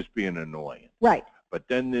 he was just being annoying. Right. But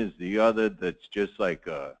then there's the other that's just like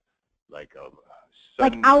a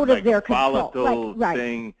sudden, out of like their a control. volatile Right.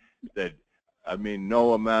 thing that, I mean,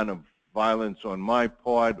 no amount of violence on my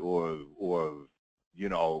part or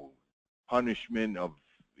punishment of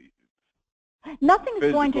Nothing's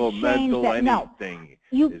physical, going to change mental, that. No. anything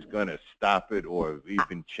is going to stop it or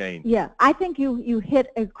even change it. Yeah, I think you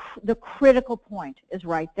hit the critical point is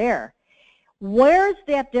right there. Where's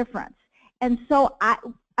that difference? And so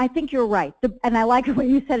I think you're right. And I like the way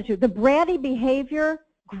you said it too. The bratty behavior,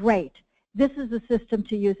 great. This is the system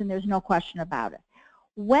to use and there's no question about it.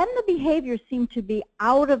 When the behaviors seem to be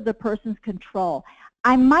out of the person's control,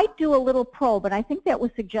 I might do a little probe, and I think that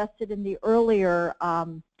was suggested in the earlier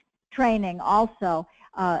training also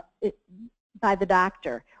by the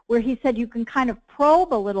doctor, where he said you can kind of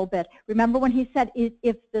probe a little bit. Remember when he said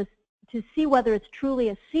to see whether it's truly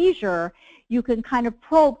a seizure, you can kind of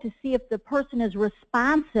probe to see if the person is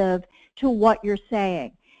responsive to what you're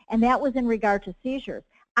saying. And that was in regard to seizures.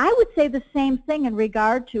 I would say the same thing in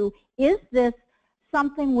regard to, is this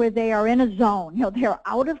something where they are in a zone, they're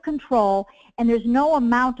out of control and there's no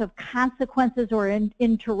amount of consequences or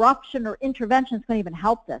interruption or intervention that's going to even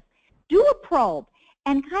help this. Do a probe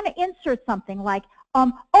and kind of insert something like,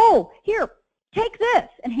 oh, here, take this,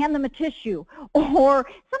 and hand them a tissue, or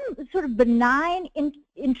some sort of benign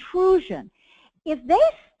intrusion. If they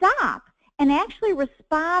stop and actually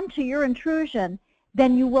respond to your intrusion,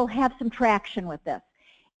 then you will have some traction with this.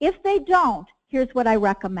 If they don't, here's what I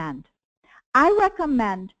recommend. I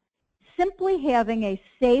recommend simply having a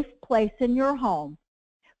safe place in your home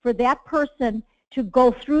for that person to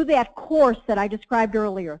go through that course that I described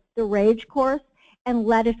earlier, the rage course, and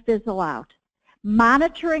let it fizzle out.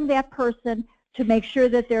 Monitoring that person to make sure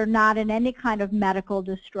that they're not in any kind of medical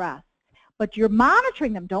distress. But you're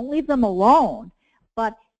monitoring them, don't leave them alone.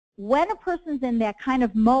 But when a person's in that kind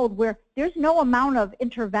of mode where there's no amount of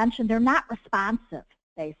intervention, they're not responsive,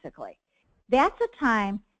 basically. That's a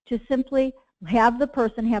time to simply have the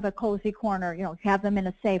person have a cozy corner, have them in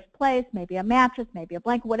a safe place, maybe a mattress, maybe a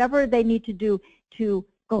blanket, whatever they need to do to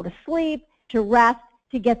go to sleep, to rest,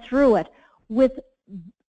 to get through it with,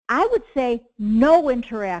 I would say, no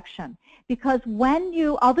interaction. Because when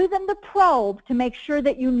you, other than the probe to make sure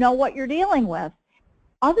that you know what you're dealing with,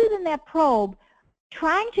 other than that probe,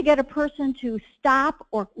 trying to get a person to stop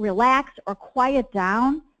or relax or quiet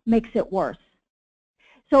down makes it worse.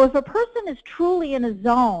 So if a person is truly in a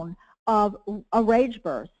zone of a rage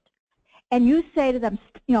burst, and you say to them,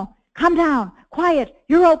 calm down, quiet,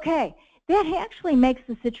 you're okay, that actually makes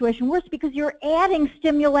the situation worse because you're adding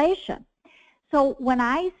stimulation. So when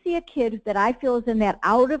I see a kid that I feel is in that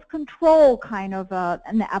out of control kind of, I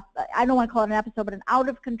don't want to call it an episode, but an out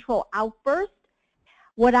of control outburst,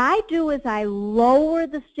 what I do is I lower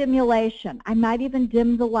the stimulation. I might even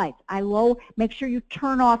dim the lights. Make sure you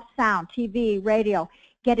turn off sound, TV, radio,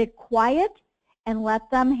 get it quiet, and let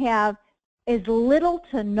them have as little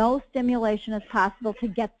to no stimulation as possible to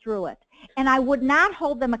get through it. And I would not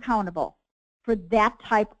hold them accountable for that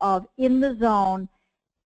type of in the zone,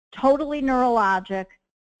 totally neurologic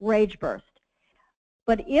rage burst.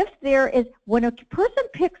 But if there is, when a person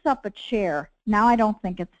picks up a chair, now I don't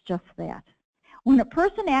think it's just that. When a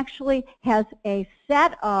person actually has a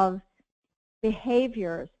set of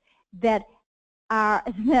behaviors that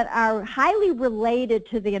are highly related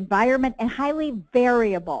to the environment and highly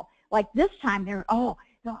variable, like this time they're, oh,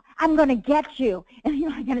 no, I'm going to get you,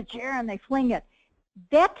 and I get a chair and they fling it.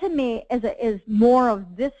 That to me is more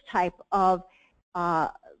of this type of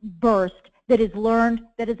burst that is learned,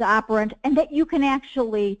 that is operant, and that you can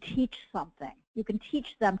actually teach something. You can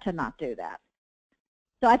teach them to not do that.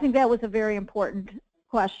 So I think that was a very important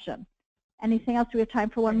question. Anything else? Do we have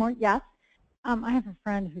time for one more? Yes? I have a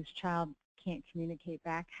friend whose child can't communicate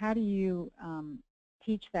back. How do you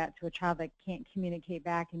teach that to a child that can't communicate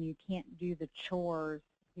back and you can't do the chores?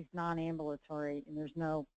 He's non-ambulatory and there's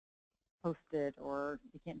no posted, or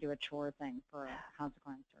you can't do a chore thing for a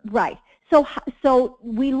consequence. Right. So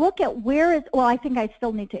we look at well, I think I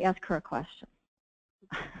still need to ask her a question.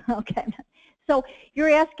 Okay. So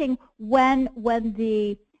you're asking when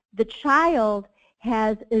the child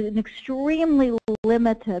has an extremely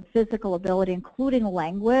limited physical ability, including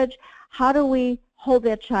language, how do we hold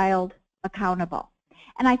that child accountable?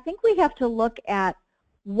 And I think we have to look at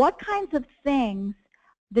what kinds of things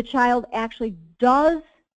the child actually does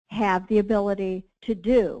have the ability to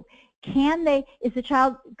do. Is the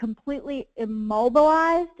child completely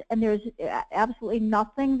immobilized and there's absolutely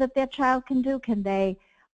nothing that child can do? Can they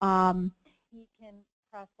he can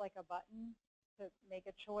press like a button to make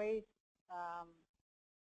a choice.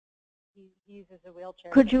 He uses a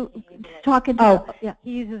wheelchair. Could you talk into yeah.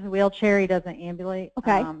 He uses a wheelchair. He doesn't ambulate.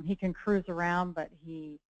 Okay. He can cruise around, but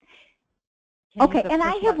he okay, and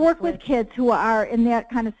I have worked with kids who are in that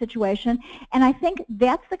kind of situation, and I think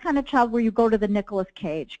that's the kind of child where you go to the Nicolas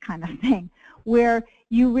Cage kind of thing, where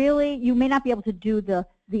you may not be able to do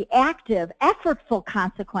the active, effortful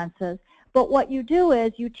consequences, but what you do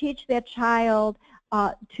is you teach that child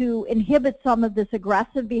to inhibit some of this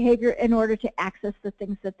aggressive behavior in order to access the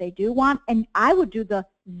things that they do want, and I would do the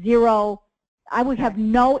zero. I would have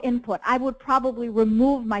no input. I would probably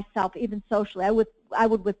remove myself even socially. I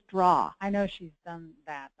would withdraw. I know she's done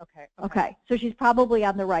that. Okay. Okay. So she's probably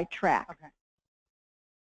on the right track. Okay.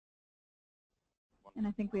 And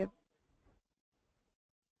I think we have.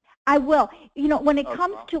 I will. When it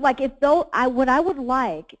comes to what I would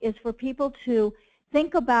like is for people to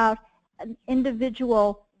think about an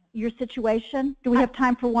individual, your situation. Do we have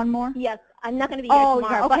time for one more? Yes. I'm not going to be here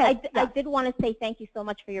tomorrow, okay. But I did want to say thank you so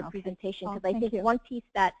much for your presentation, because I think one piece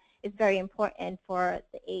that is very important for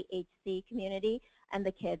the AHC community and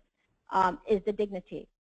the kids is the dignity.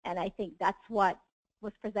 And I think that's what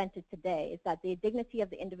was presented today, is that the dignity of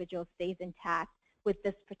the individual stays intact with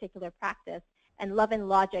this particular practice. And Love and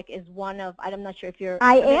Logic is one of, I'm not sure if you're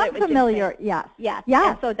familiar, yes. Yes. Yes.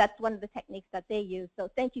 And so that's one of the techniques that they use. So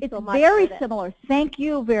thank you so much. It's very similar. Thank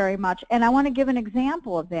you very much. And I want to give an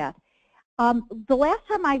example of that. The last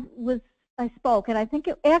time I spoke, and I think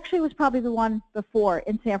it actually was probably the one before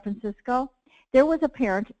in San Francisco, there was a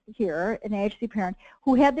parent here, an AHC parent,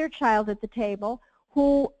 who had their child at the table,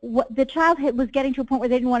 the child was getting to a point where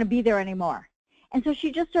they didn't want to be there anymore. And so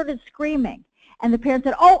she just started screaming. And the parent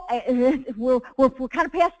said, oh, we're kind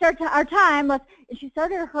of past our time. And she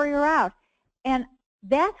started to hurry her out. And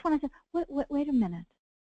that's when I said, wait a minute.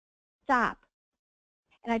 Stop.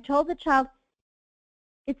 And I told the child,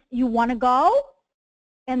 you want to go?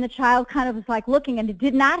 And the child kind of was like looking, and it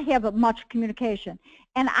did not have much communication.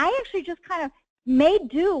 And I actually just kind of made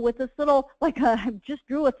do with this little, I just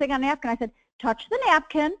drew a thing on a napkin. I said, touch the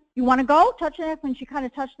napkin. You want to go? Touch the napkin. She kind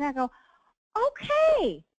of touched the napkin. I go,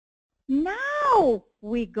 okay, now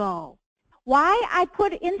we go. Why I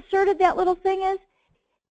inserted that little thing is,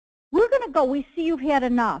 we're going to go. We see you've had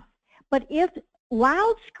enough. But if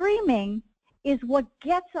loud screaming is what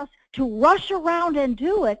gets us to rush around and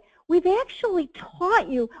do it, we've actually taught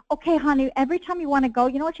you, okay, honey, every time you want to go,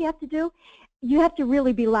 you know what you have to do? You have to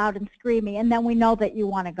really be loud and screamy, and then we know that you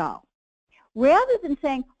want to go. Rather than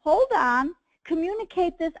saying, hold on,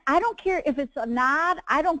 communicate this. I don't care if it's a nod.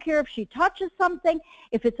 I don't care if she touches something,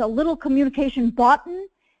 if it's a little communication button,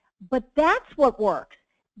 but that's what works.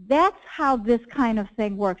 That's how this kind of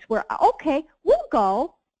thing works, where, okay, we'll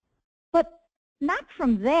go, but not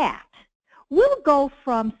from that. We'll go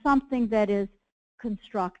from something that is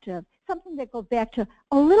constructive, something that goes back to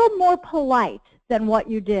a little more polite than what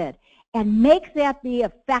you did, and make that be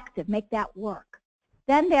effective, make that work.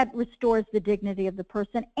 Then that restores the dignity of the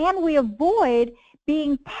person, and we avoid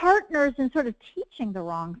being partners in sort of teaching the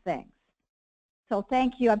wrong things. So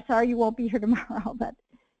thank you. I'm sorry you won't be here tomorrow, but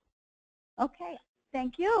okay,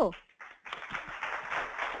 thank you.